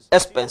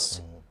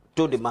expense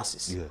to the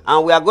masses. Yes.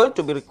 And we are going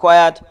to be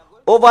required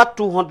over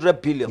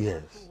 200 billion.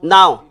 Yes.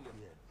 Now,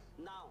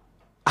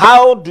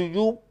 how do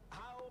you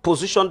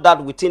position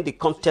that within the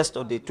context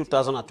of the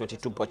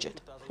 2022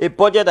 budget? A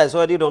budget that is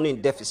already running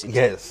in deficit.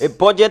 Yes. A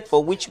budget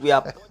for which we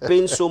are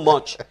paying so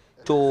much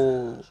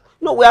to...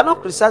 No, we are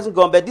not criticizing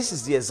government. This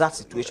is the exact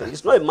situation.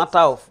 It's not a matter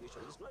of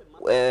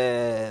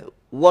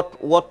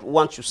what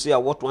one should say or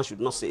what one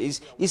should not say.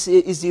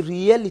 It's the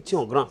reality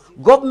on ground.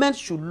 Government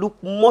should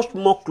look much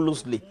more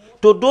closely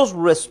to those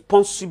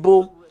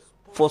responsible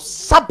for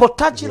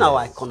sabotaging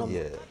our economy.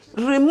 Yes.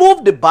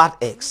 Remove the bad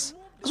eggs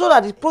so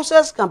that the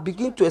process can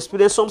begin to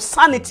experience some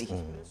sanity.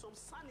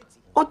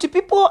 Until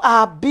people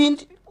are being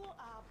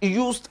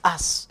used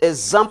as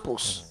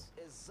examples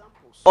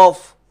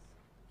of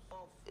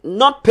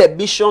not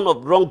permission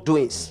of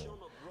wrongdoings,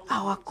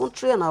 our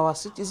country and our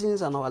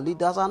citizens and our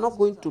leaders are not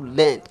going to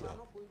learn.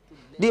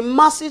 The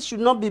masses should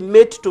not be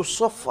made to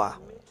suffer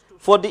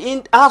for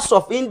the acts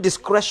of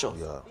indiscretion,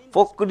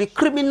 for the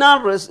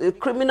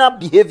criminal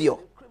behavior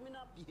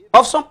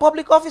of some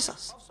public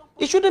officers.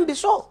 It shouldn't be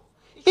so.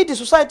 If the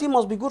society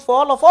must be good for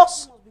all of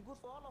us.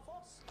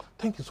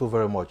 Thank you so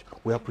very much.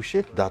 We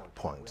appreciate that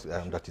point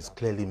that is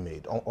clearly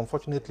made.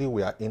 Unfortunately,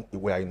 we are in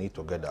it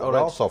together. We are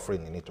all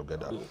suffering in it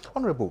together.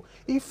 Honorable,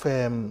 if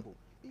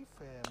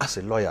as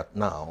a lawyer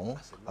now,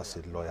 as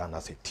a lawyer and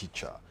as a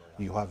teacher,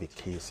 you have a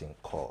case in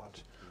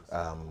court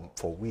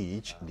for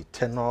which the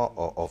tenure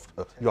of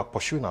you are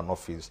pursuing an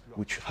office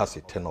which has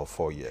a tenure of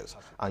 4 years,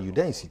 and you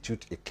then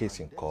institute a case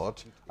in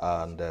court,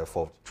 and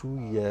for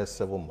 2 years,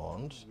 7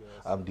 months,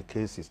 the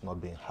case is not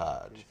being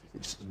heard.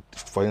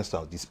 For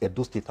instance, this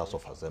Edo State House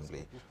of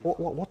Assembly.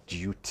 What do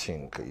you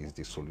think is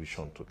the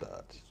solution to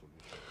that?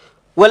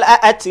 Well,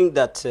 I think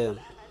that the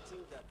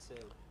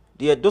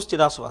Edo State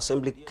House of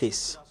Assembly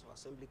case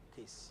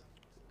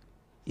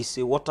is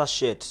a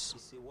watershed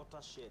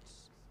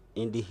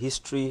in the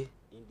history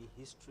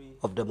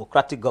of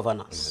democratic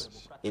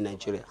governance in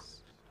Nigeria.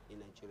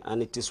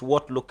 And it is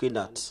worth looking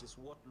at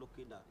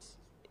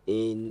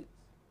in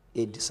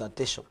a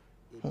dissertation.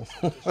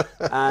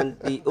 And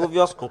the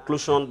obvious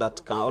conclusion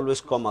that can always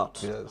come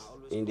out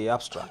in the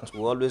abstract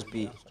will always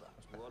be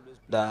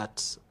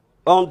that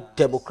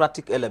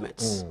undemocratic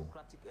elements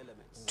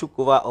took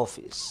over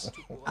office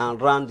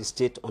and ran the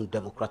state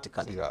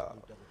undemocratically.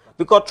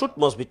 Because truth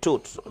must be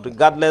told,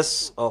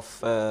 regardless of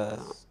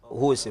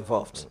who is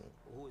involved.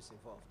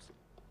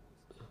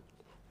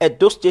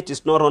 Edo State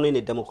is not running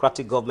a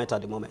democratic government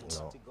at the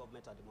moment. No.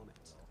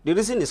 The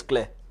reason is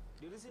clear.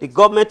 The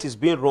government is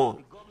being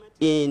run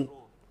in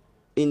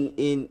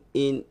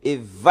a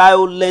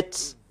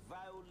violent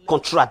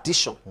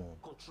contradiction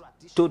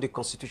to the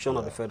Constitution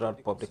of the Federal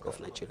Republic of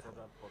Nigeria.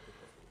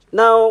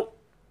 Now,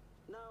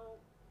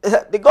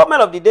 the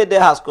government of the day there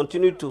has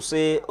continued to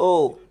say,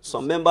 oh,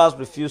 some members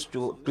refuse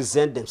to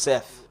present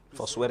themselves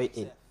for swearing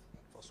in.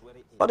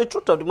 But the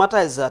truth of the matter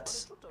is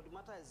that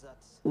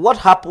what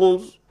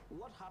happened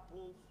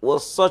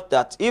was such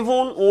that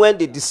even when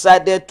they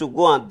decided to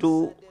go and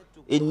do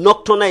a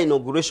nocturnal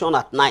inauguration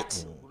at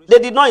night, they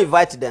did not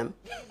invite them.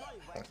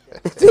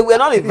 They were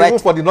not invited. Even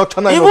for the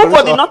nocturnal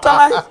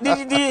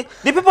the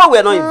people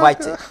were not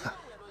invited.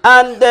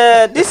 And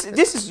this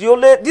is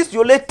the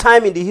only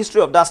time in the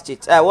history of that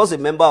state I was a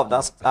member of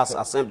that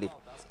assembly.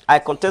 I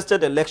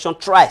contested election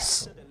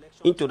twice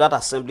into that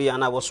assembly,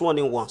 and I was sworn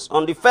in once.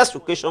 On the first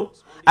occasion,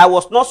 I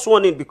was not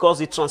sworn in because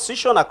the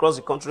transition across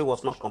the country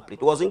was not complete.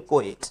 It was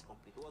incoherent.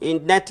 In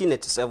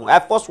 1987, I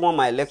first won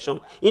my election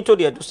into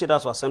the Edo State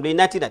House of Assembly in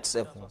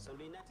 1997.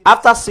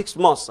 After 6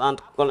 months, and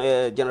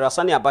General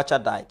Sani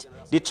Abacha died,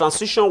 the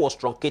transition was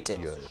truncated,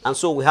 and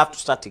so we have to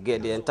start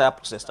again. The entire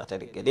process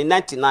started again. In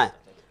 1999,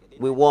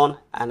 we won,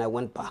 and I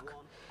went back.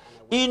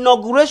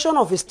 Inauguration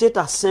of a state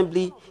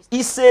assembly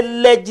is a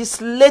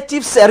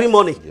legislative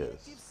ceremony.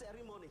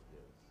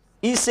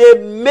 It's a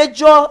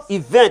major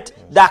event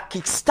that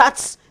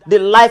kickstarts the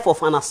life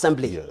of an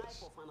assembly.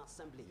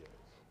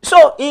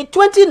 So in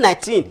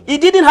 2019,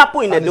 it didn't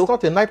happen in Edo. It's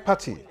not a night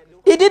party.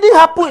 It didn't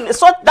happen.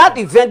 So that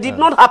event did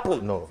not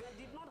happen. No.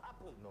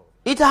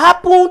 It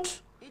happened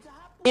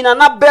in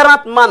an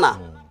aberrant manner,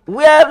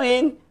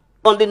 wherein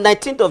on the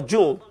 19th of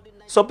June,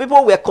 some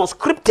people were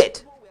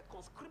conscripted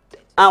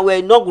and were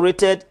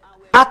inaugurated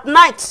at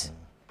night.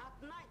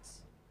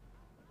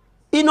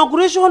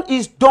 Inauguration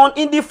is done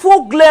in the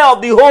full glare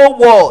of the whole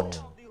world.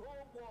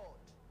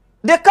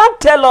 They can't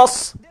tell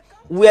us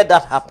where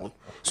that happened.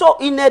 So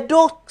in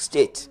Edo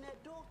State,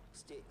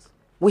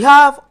 we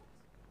have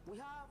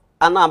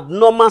an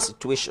abnormal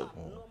situation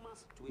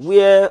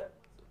where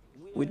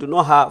we do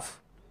not have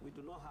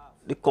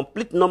the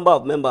complete number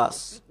of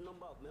members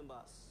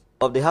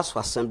of the House of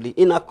Assembly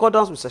in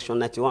accordance with Section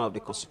 91 of the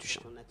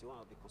Constitution.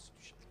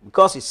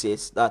 Because it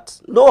says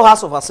that no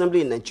House of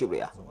Assembly in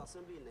Nigeria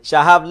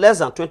shall have less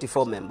than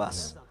 24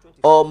 members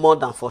or more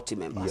than 40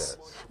 members.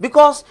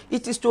 Because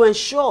it is to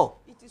ensure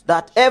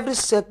that every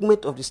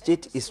segment of the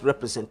state is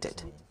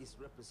represented.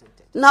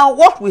 Now,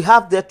 what we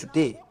have there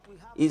today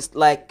is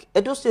like,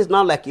 Edo State is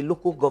now like a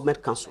local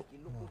government council,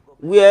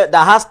 where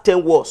that has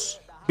 10 wards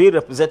being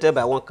represented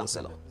by one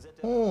councillor.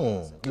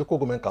 Local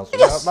government council.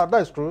 Yes.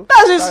 That is true.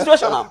 That's the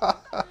situation now.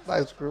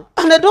 That is true.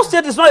 And Edo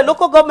State is not a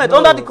local government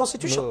under the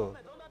constitution. No.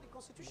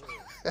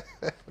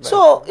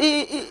 So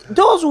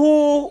those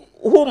who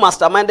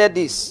masterminded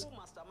this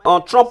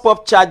on trump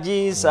up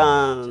charges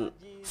and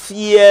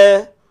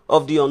fear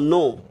of the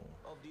unknown,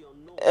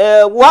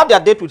 we have their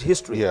date with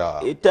history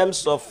in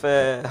terms of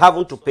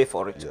having to pay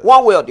for it,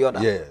 one way or the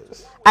other.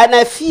 Yes. And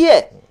I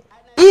fear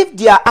if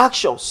their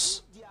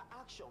actions,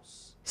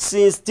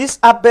 since this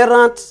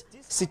aberrant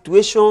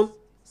situation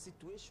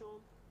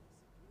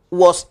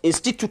was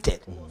instituted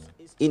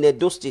in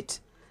Edo State,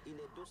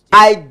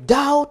 I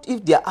doubt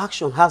if their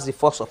action has the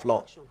force of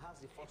law,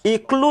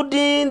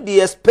 including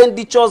the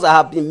expenditures that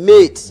have been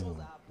made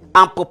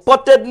and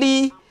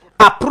purportedly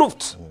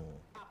approved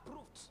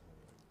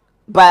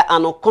by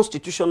an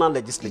unconstitutional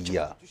legislature.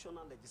 Yeah.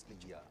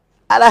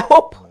 And I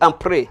hope and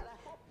pray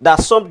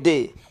that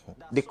someday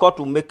the court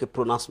will make a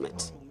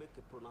pronouncement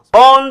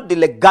on the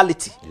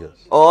legality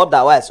or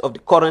otherwise of the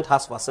current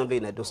House of Assembly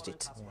in Edo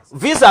State,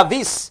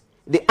 vis-a-vis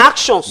the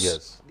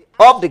actions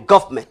of the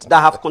government that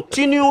have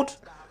continued,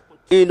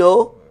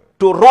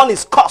 to run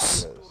its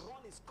course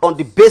on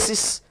the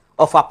basis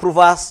of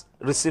approvals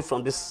received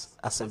from this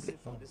assembly.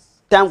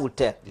 Time will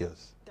tell.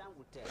 Yes.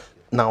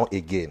 Now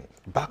again,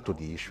 back to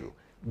the issue.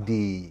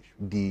 The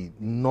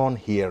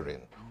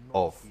non-hearing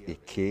of a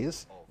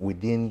case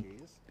within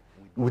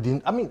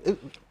I mean,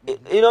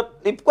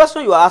 the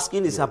question you are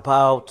asking is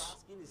about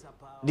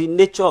the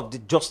nature of the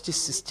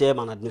justice system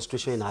and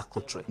administration in our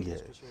country,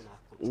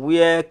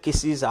 where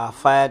cases are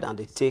filed and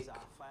they take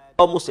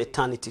almost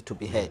eternity to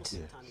be heard.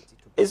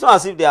 It's not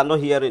as if they are not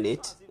hearing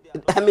it.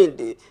 I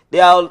mean, they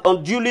are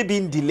unduly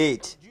being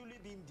delayed.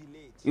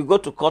 You go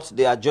to court,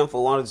 they are adjourned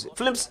for one reason.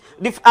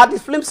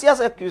 The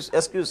flimsiest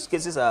excuse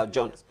cases are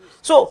adjourned.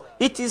 So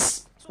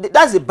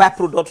that's a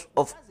byproduct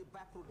of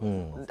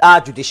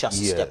our judicial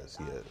system.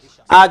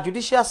 Our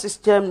judicial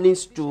system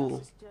needs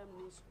to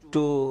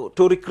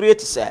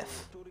recreate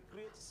itself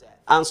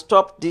and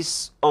stop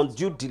this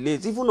undue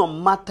delays, even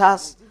on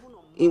matters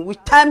in which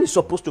time is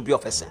supposed to be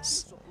of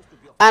essence.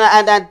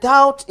 And I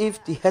doubt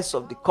if the heads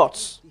of the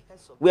courts,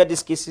 where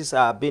these cases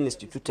are being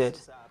instituted,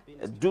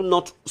 do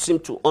not seem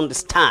to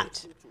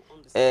understand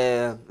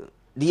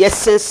the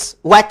essence,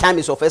 why time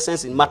is of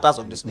essence in matters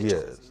of this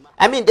nature.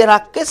 I mean, there are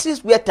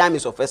cases where time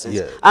is of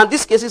essence, and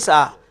these cases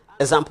are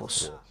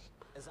examples.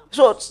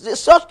 So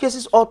such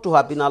cases ought to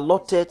have been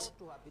allotted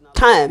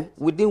time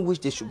within which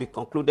they should be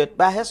concluded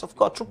by heads of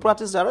court through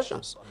practice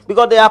directions,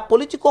 because they are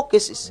political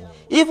cases,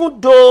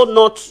 even though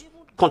not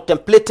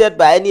contemplated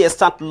by any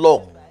extant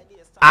law,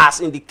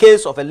 as in the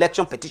case of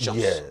election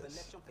petitions.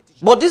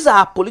 But these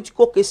are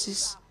political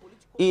cases,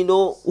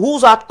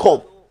 whose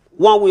outcome,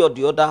 one way or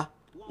the other,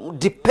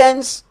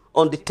 depends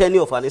on the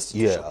tenure of an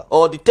institution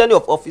or the tenure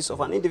of office of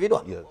an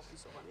individual.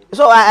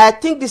 So I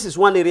think this is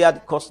one area the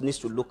court needs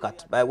to look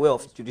at by way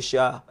of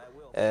judicial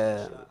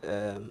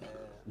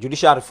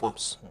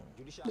reforms.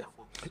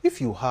 If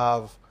you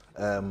have,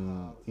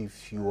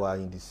 if you are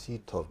in the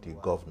seat of the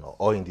governor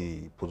or in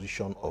the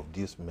position of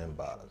these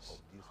members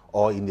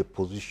or in the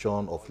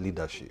position of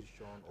leadership,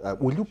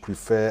 will you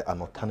prefer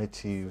an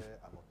alternative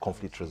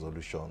conflict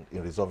resolution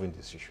in resolving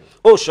this issue?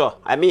 Oh, sure.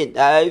 I mean,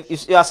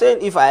 you are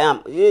saying if I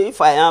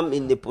am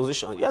in the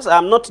position, yes, I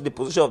am not in the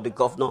position of the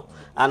governor,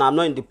 and I'm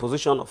not in the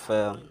position of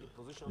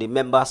the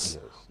members,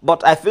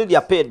 but I feel they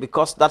are paid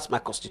because that's my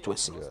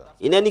constituency.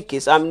 In any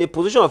case, I'm in the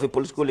position of a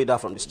political leader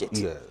from the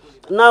state.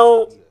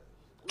 Now,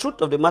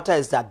 truth of the matter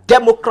is that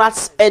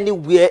Democrats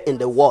anywhere in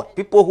the world,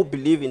 people who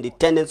believe in the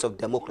tenets of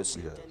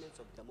democracy,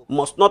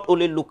 must not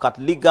only look at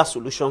legal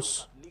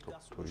solutions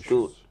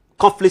to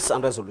conflicts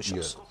and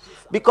resolutions,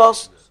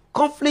 because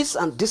conflicts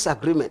and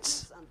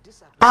disagreements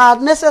are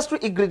necessary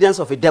ingredients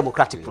of a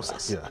democratic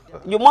process.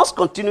 You must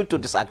continue to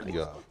disagree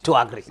to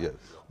agree.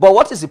 But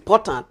what is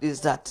important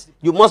is that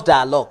you must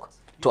dialogue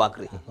to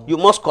agree. You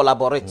must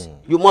collaborate.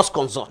 You must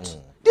consult.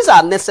 These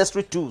are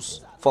necessary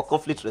tools for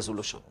conflict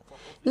resolution.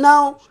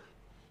 Now,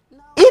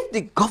 if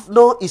the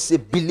governor is a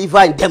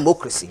believer in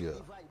democracy,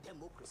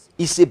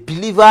 is a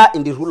believer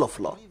in the rule of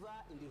law,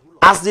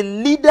 as the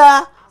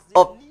leader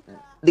of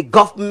the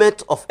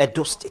government of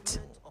Edo State,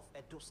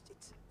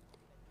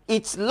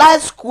 it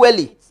lies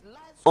squarely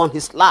on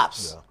his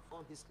laps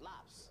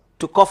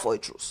to call for a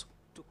truce.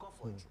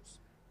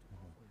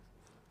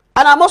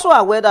 And I'm also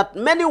aware that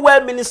many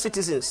well-meaning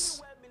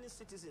citizens,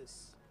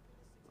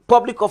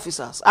 public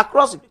officers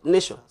across the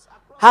nation,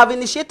 have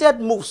initiated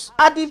moves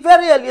at the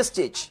very earliest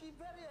stage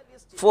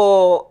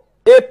for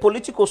a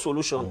political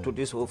solution to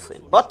this whole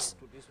thing. But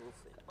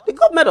the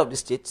government of the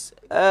state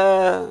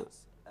was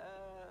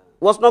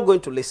not going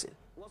to listen.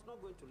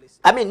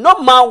 I mean,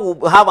 no man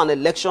will have an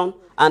election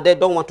and they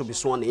don't want to be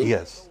sworn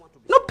in.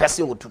 No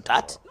person would do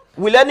that.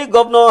 Will any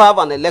governor have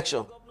an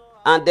election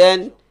and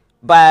then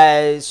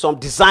by some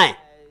design,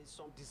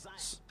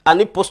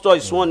 an impostor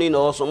is sworn in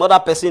or some other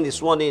person is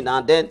sworn in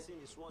and then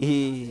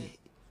he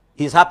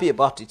He's happy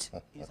about it.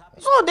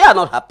 So they are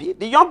not happy.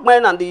 The young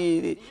men and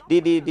the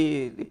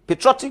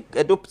patriotic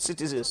Edo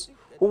citizens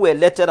who were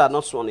elected are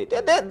not sworn in.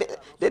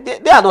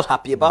 They are not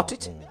happy about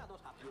it.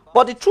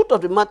 But the truth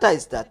of the matter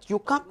is that you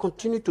can't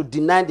continue to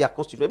deny their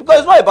constituents because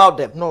it's not about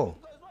them. No.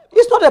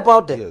 It's not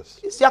about them. Yes.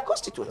 It's their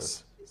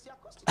constituents. Yes.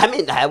 I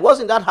mean, I was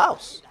in that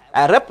house.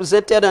 I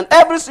represented on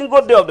every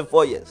single day of the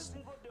 4 years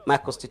my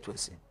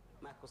constituency.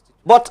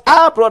 But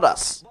our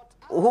brothers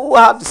who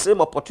have the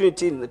same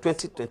opportunity in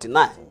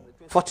 2029,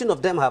 14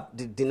 of them have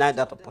denied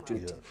that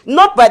opportunity. Yeah.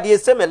 Not by the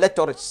same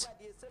electorates,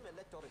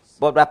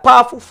 but by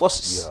powerful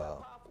forces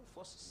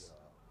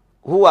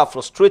who are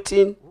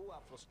frustrating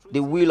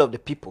the will of the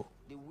people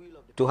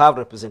to have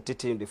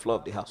representative in the floor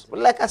of the house. But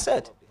like I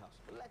said,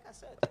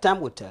 a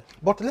time will tell.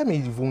 But let me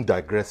even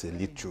digress a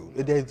little.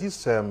 There is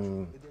this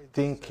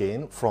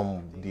thinking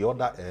from the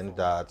other end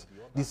that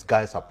these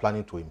guys are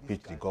planning to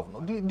impeach the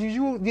governor.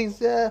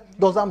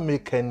 Does that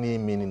make any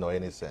meaning or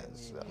any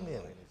sense? I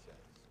mean,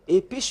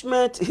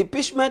 impeachment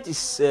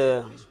is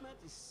a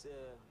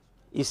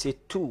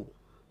tool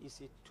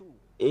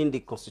in the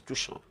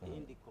Constitution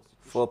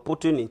for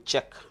putting in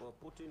check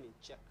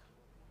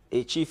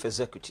a chief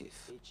executive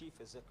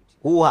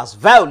who has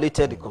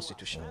violated the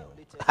Constitution.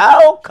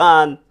 How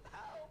can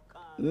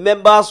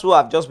members who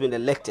have just been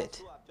elected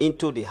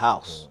into the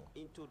House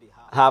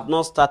have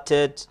not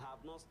started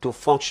to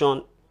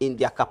function in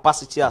their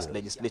capacity as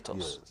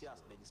legislators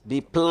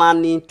be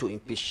planning to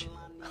impeach?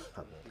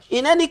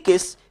 In any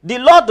case, the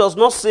law does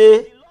not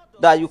say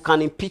that you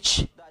can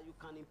impeach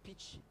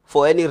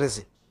for any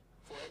reason.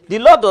 The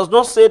law does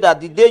not say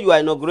that the day you are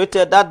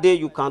inaugurated, that day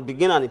you can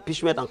begin an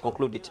impeachment and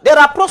conclude it. There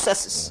are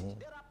processes.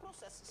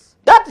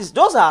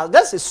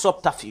 That's a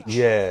subterfuge.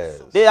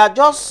 Yes. They are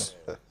just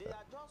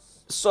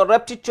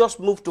surreptitious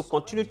move to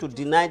continue to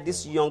deny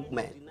these young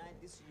men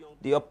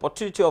the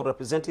opportunity of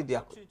representing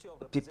their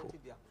people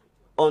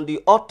on the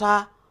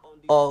altar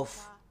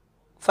of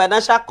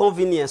financial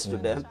convenience to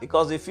them,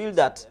 because they feel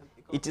that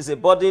it is a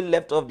burden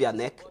left off their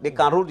neck. They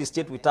can rule the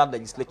state without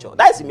legislature.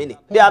 That is the meaning.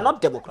 They are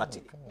not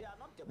democratic.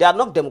 They are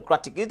not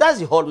democratic. That's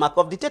the hallmark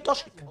of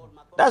dictatorship.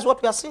 That's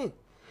what we are seeing.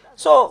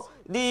 So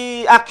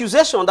the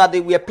accusation that they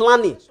were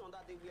planning,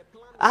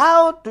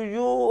 how do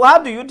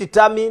you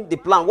determine the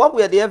plan? What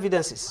were the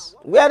evidences?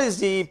 Where is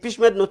the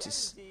impeachment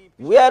notice?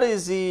 Where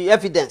is the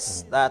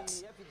evidence that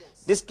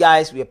these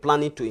guys were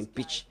planning to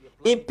impeach?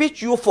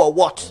 Impeach you for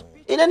what?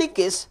 In any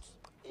case,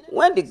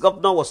 when the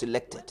governor was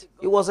elected,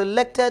 he was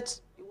elected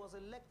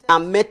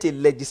and met a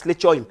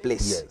legislature in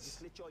place. Yes.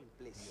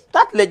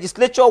 That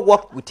legislature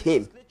worked with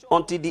him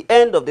until the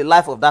end of the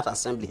life of that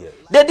assembly. Yes.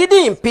 They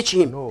didn't impeach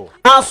him. No.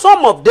 And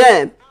some of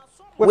them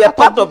were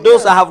part of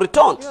those that have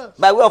returned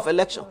by way of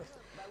election.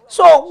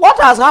 So what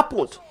has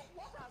happened?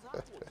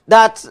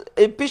 That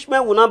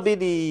impeachment will not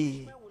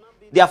be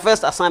their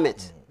first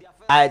assignment.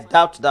 I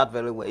doubt that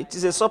very well. It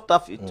is a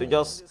subterfuge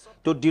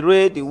to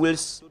derail the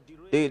wheels,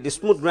 the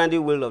smooth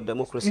grinding wheel of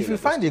democracy. If you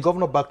find the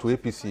governor back to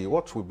APC,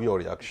 what will be your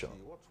reaction?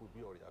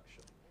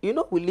 You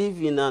know, we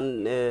live in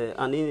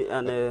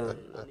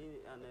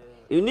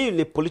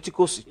a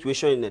political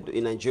situation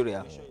in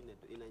Nigeria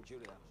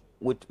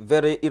with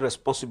very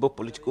irresponsible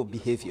political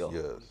behavior,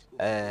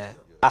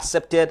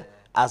 accepted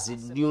as a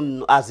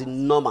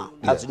norm.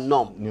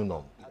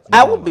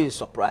 I would be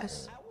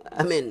surprised.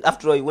 I mean,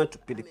 after all, he went to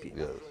PDP.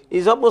 Yes.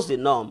 It's almost the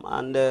norm,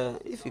 and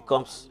if he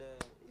goes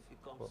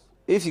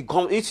to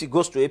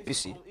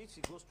APC,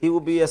 he will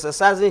be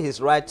exercising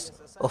his right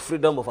of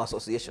freedom of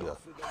association. Yeah.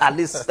 At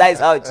least that is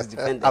how it is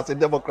defended. As a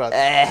Democrat.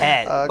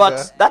 Okay.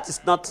 But that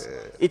is not.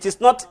 It is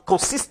not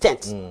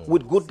consistent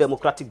with good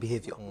democratic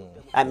behavior.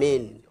 I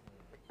mean,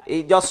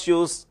 it just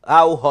shows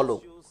how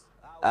hollow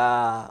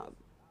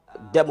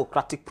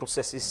democratic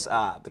processes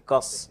are,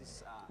 because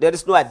there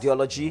is no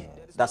ideology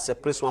that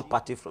separates one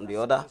party from the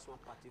other.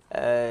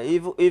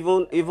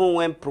 Even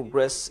when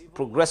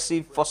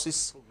progressive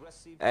forces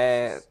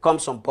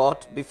comes on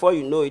board, before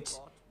you know it,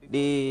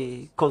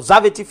 the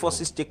conservative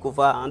forces take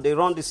over and they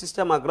run the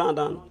system aground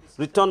and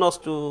return us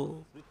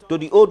to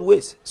the old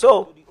ways.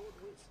 So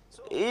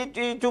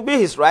it will be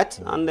his right,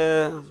 and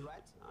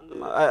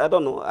I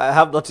don't know. I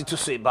have nothing to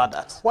say about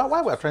that.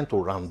 While we're trying to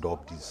round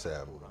up this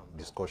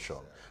discussion,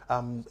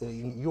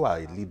 you are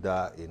a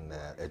leader in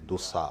Edo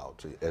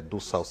South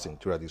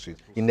Central District.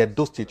 In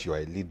Edo State, you are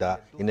a leader.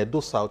 In Edo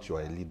South, you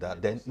are a leader.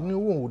 Then,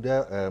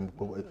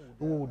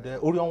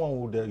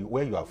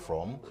 where you are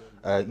from,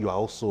 you are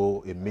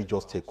also a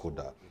major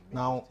stakeholder.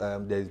 Now,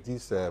 there is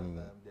this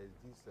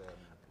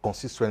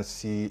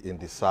constituency in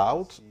the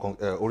South,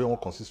 Orionwa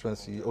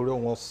constituency,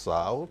 Orionwa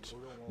South,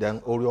 then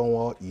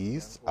Orionwa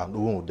East, and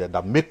Uwude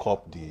that make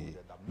up the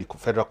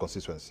federal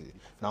constituency.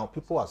 Now,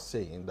 people are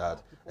saying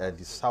that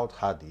the South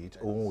had it,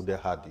 Uwude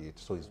had it,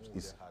 so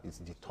it's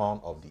the turn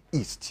of the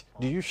East.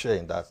 Do you share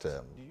in that?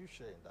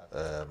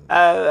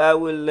 I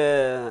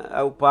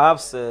will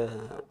perhaps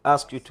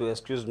ask you to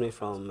excuse me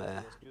from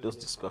those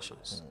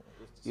discussions.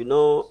 You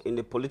know, in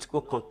the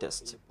political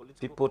context,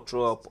 people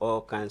throw up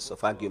all kinds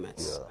of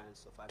arguments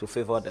to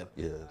favor them.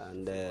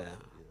 And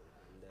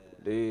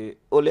the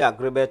only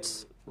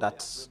agreement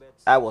that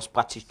I was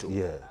party to.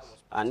 Yes.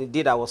 And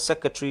indeed, I was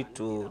secretary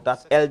to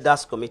that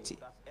elders committee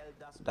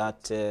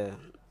that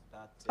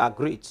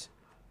agreed.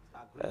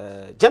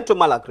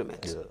 Gentleman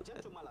agreement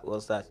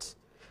was that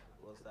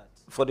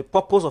for the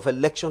purpose of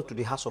election to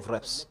the House of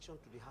Reps,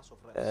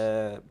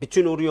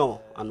 between Orion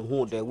and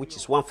Hunde, which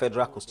is one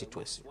federal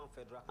constituency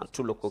and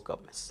 2 local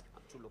governments,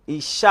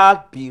 it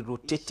shall be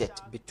rotated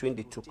between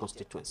the 2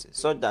 constituencies,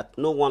 so that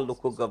no one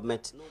local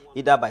government,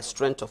 either by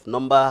strength of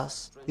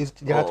numbers,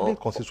 There are 3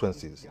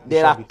 constituencies.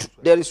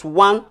 there is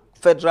 1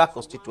 federal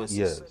constituency,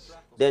 Yes.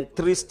 then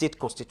 3 state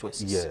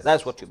constituencies. Yes.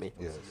 That's what you mean.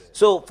 Yes.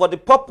 So for the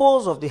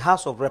purpose of the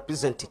House of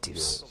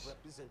Representatives,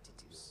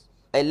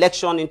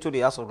 election into the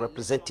House of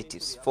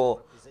Representatives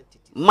for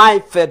my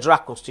federal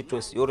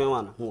constituency, Orion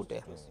and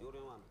Hunde,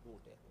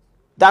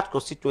 that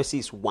constituency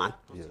is 1,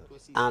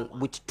 and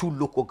with 2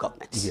 local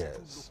governments.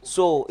 Yes.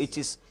 So it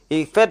is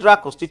a federal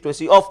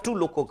constituency of 2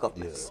 local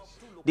governments.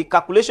 The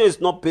calculation is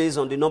not based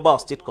on the number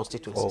of state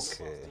constituencies.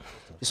 Okay.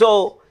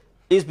 So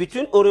it's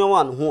between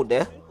Orion and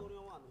Hunde,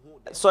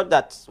 so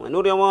that when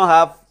Orion will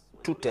have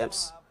 2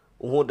 terms,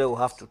 Hunde will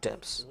have 2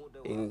 terms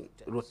in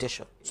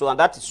rotation. So, and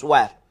that is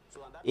why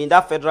in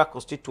that federal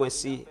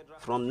constituency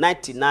from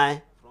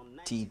 99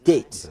 till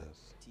date,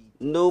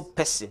 no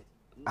person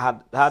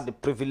had the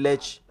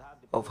privilege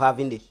of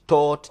having a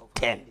 3rd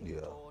term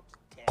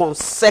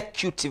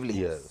consecutively.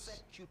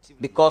 Yes.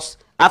 Because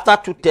after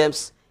 2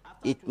 terms,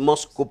 it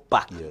must go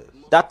back. Yes.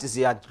 That is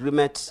the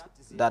agreement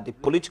that the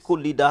political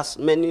leaders,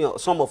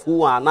 some of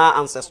who are now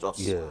ancestors,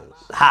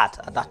 had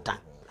at that time.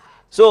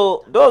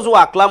 So those who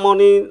are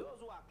clamoring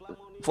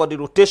for the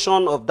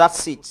rotation of that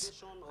seat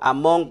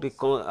among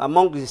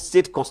the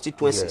state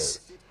constituencies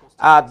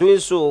are doing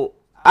so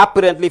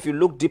apparently, if you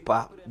look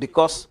deeper,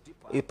 because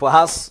it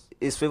perhaps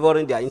is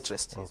favoring their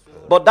interest.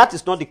 But that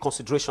is not the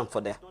consideration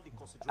for them.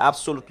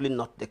 Absolutely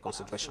not the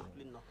consideration.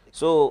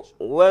 So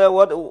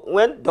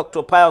when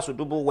Dr. Pius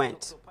Udubu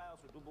went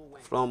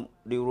from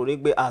the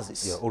Uronigbe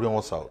Axis,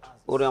 Orion South.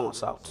 Orion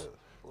South.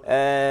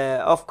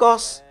 Of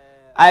course,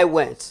 I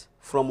went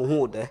from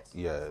Hunde.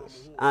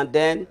 Yes. And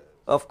then,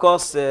 of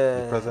course,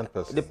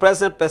 the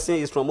present person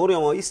is from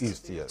Orion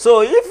East. Yes.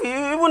 So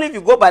even if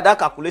you go by that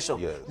calculation,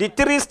 the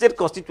 3 state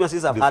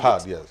constituencies have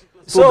had it. Yes.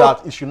 So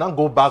that it should not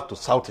go back to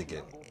South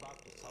again.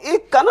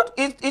 It cannot.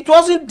 It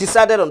wasn't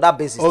decided on that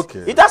basis. Okay.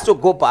 It has to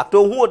go back to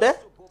Hunde.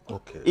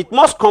 Okay. It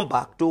must come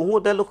back to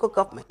Hunde local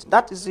government.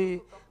 That is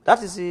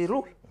the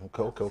rule.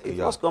 Okay. It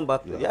must come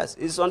back. Yes,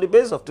 it's on the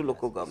basis of 2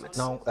 local governments.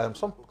 Now,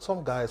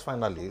 some guys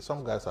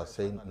are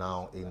saying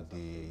now in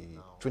the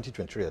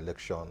 2023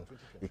 election,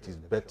 it is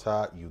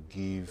better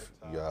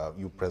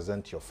you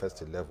present your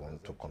first 11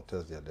 to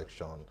contest the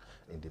election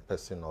in the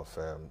person of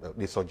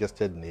they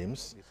suggested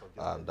names,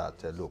 and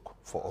that look,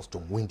 for us to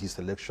win this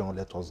election,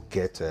 let us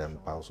get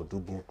Pius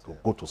Udubu to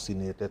go to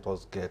Senate, let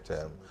us get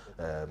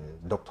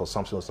Dr.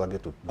 Samson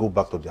Osagie to go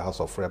back to the House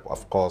of Rep.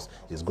 Of course,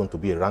 he's going to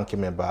be a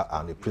ranking member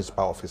and a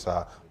principal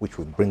officer, which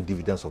will bring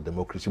dividends of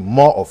democracy,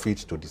 more of it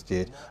to the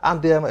state,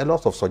 and there are a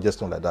lot of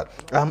suggestions like that.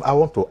 I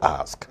want to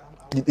ask,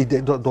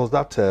 does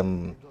that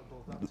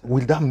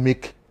will that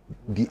make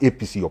the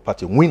APC, your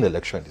party, win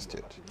election in the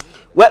state?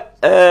 Well,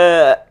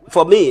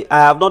 for me, I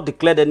have not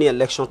declared any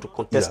election to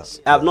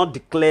contest. I have not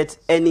declared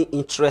any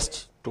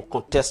interest to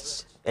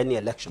contest any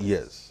election.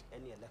 Yes.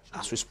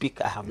 As we speak,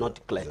 I have not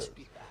declared.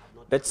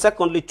 But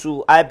secondly,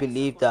 too, I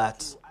believe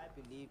that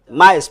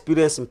my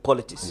experience in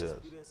politics,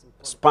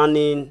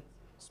 spanning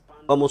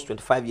almost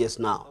 25 years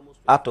now,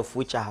 out of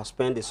which I have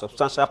spent a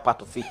substantial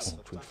part of it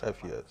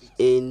 25 years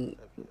in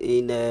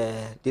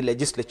the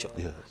legislature.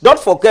 Don't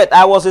forget,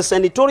 I was a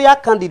senatorial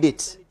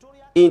candidate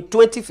in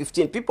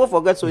 2015. People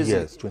forget so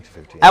easily. Yes,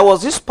 2015. I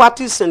was this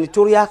party's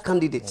senatorial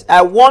candidate.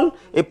 I won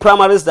a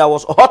primaries that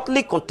was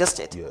hotly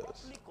contested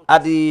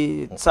at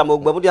the Samuel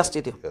Gbabudia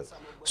Stadium.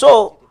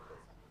 So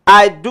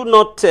I do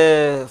not,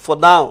 for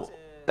now,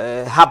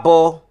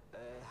 harbor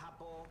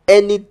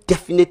any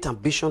definite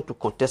ambition to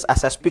contest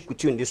as I speak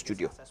with you in this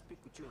studio.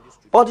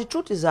 But the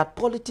truth is that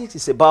politics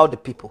is about the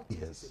people.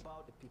 Yes.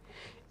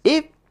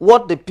 If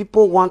what the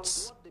people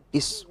want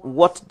is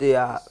what they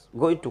are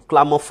going to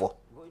clamor for,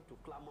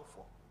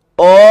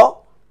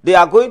 or they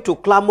are going to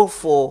clamor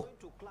for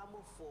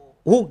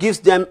who gives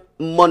them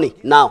money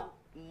now,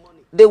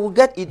 they will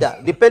get either,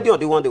 depending on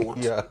the one they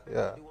want.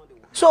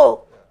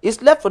 So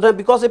it's left for them,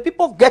 because the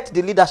people get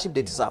the leadership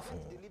they deserve.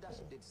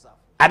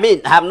 I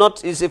mean,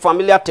 it's a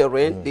familiar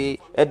terrain. The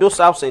Edo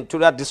South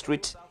Senatorial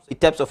District, in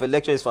terms of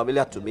election, is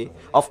familiar to me.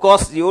 Of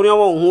course, the Orion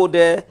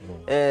Hunde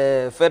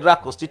federal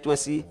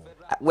constituency,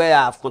 where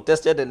I have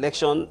contested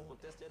election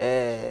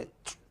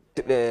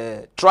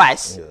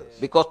twice,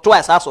 because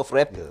twice House of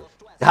Rep,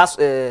 has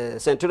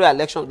senatorial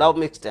election, that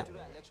makes them,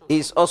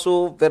 is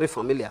also very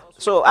familiar.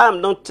 So I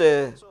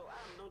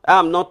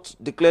am not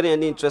declaring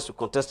any interest to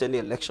contest any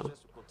election.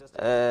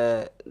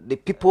 The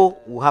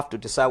people will have to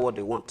decide what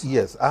they want.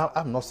 Yes,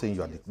 I'm not saying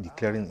you are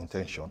declaring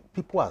intention.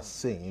 People are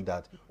saying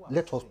that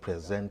let us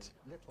present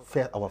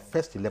our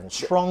first 11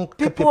 strong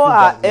people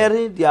are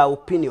airing their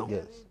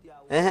opinion.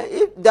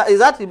 Is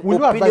that the Will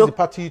you advise opinion? the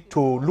party to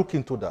look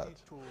into that?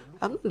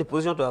 I'm not in the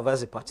position to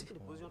advise the party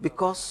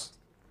because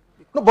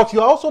No, but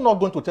you are also not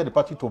going to tell the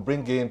party to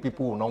bring in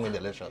people who will not win the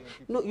election.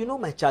 no, you know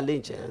my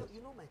challenge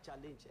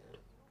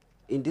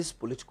in this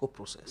political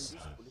process.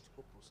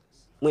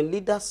 When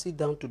leaders sit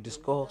down to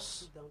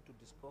discuss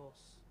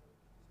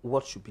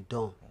what should be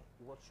done,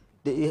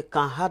 they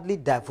can hardly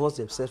divorce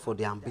themselves from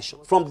their ambition,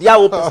 from their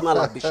own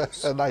personal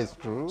ambitions. That is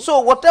true. So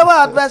whatever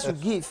advice you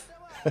give,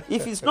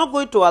 if it's not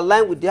going to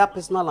align with their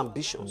personal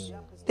ambitions,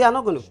 they are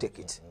not going to take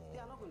it.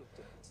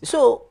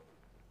 So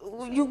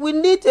we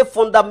need a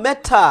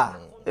fundamental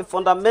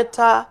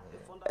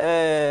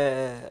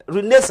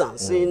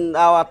renaissance in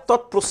our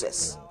thought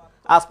process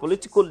as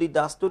political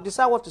leaders to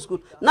decide what is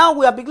good. Now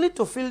we are beginning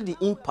to feel the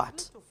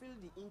impact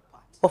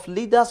of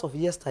leaders of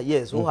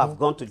yesteryears who have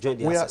gone to join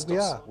the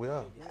ancestors. We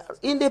are.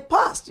 In the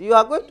past, you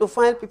are going to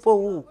find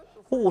people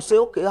who will say,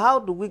 okay, how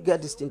do we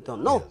get this thing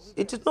done? No,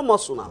 it is no more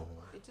so now.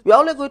 You are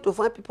only going to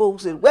find people who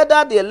say,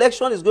 whether the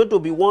election is going to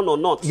be won or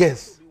not,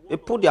 Yes. they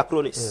put their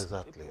cronies.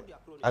 Exactly.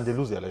 And they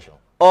lose the election.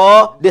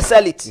 Or they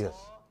sell it Yes.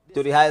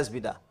 to the highest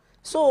bidder.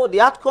 So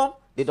the outcome,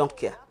 they don't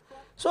care.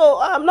 So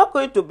I'm not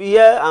going to be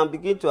here and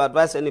begin to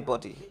advise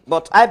anybody.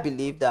 But I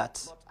believe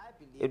that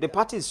if the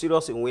party is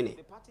serious in winning,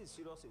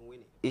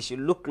 it should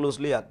look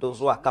closely at those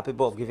who are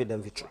capable of giving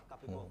them victory.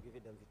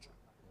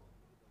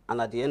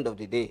 And at the end of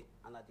the day,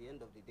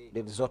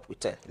 the result will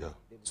tell. Yeah.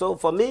 So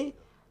for me,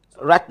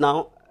 right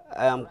now,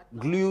 I am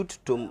glued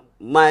to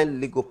my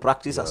legal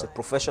practice as a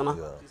professional.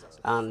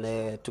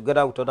 And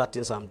together with other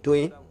things I'm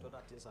doing,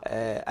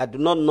 I do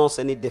not nurse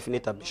any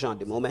definite ambition at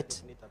the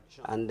moment.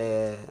 And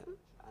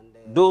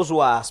those who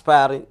are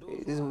aspiring,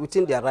 it is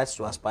within their rights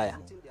to aspire.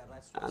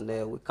 And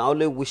we can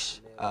only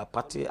wish our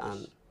party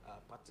and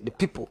the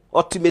people,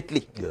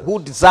 ultimately,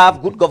 who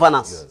deserve good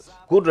governance,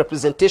 good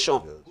representation,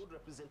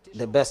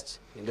 the best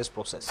in this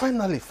process.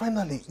 Finally,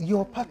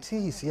 your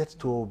party is yet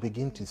to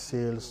begin the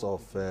sales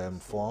of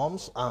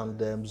forms,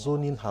 and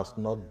zoning has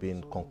not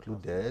been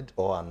concluded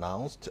or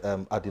announced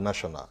at the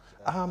national.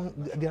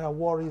 There are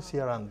worries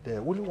here and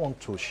there. Will you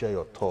want to share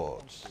your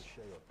thoughts?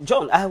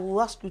 John, I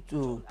will ask you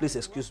to please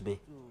excuse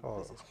me.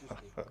 Oh.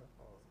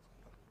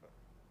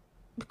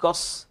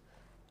 Because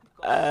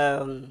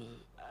I'm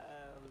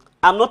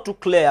not too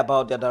clear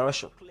about their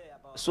direction.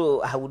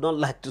 So I would not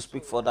like to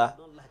speak further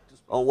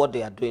on what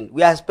they are doing.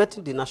 We are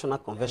expecting the national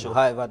convention,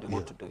 however they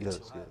want to do it. Yes.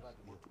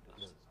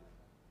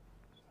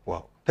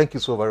 Wow. Thank you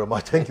so very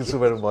much. Thank you so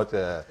very much,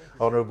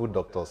 Honorable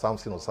Dr.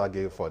 Samson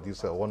Osagie, for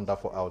this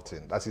wonderful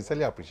outing. I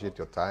sincerely appreciate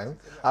your time,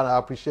 and I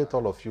appreciate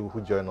all of you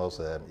who join us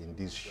in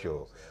this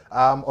show.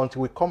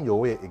 Until we come your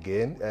way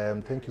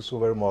again, thank you so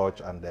very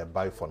much, and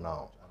bye for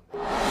now.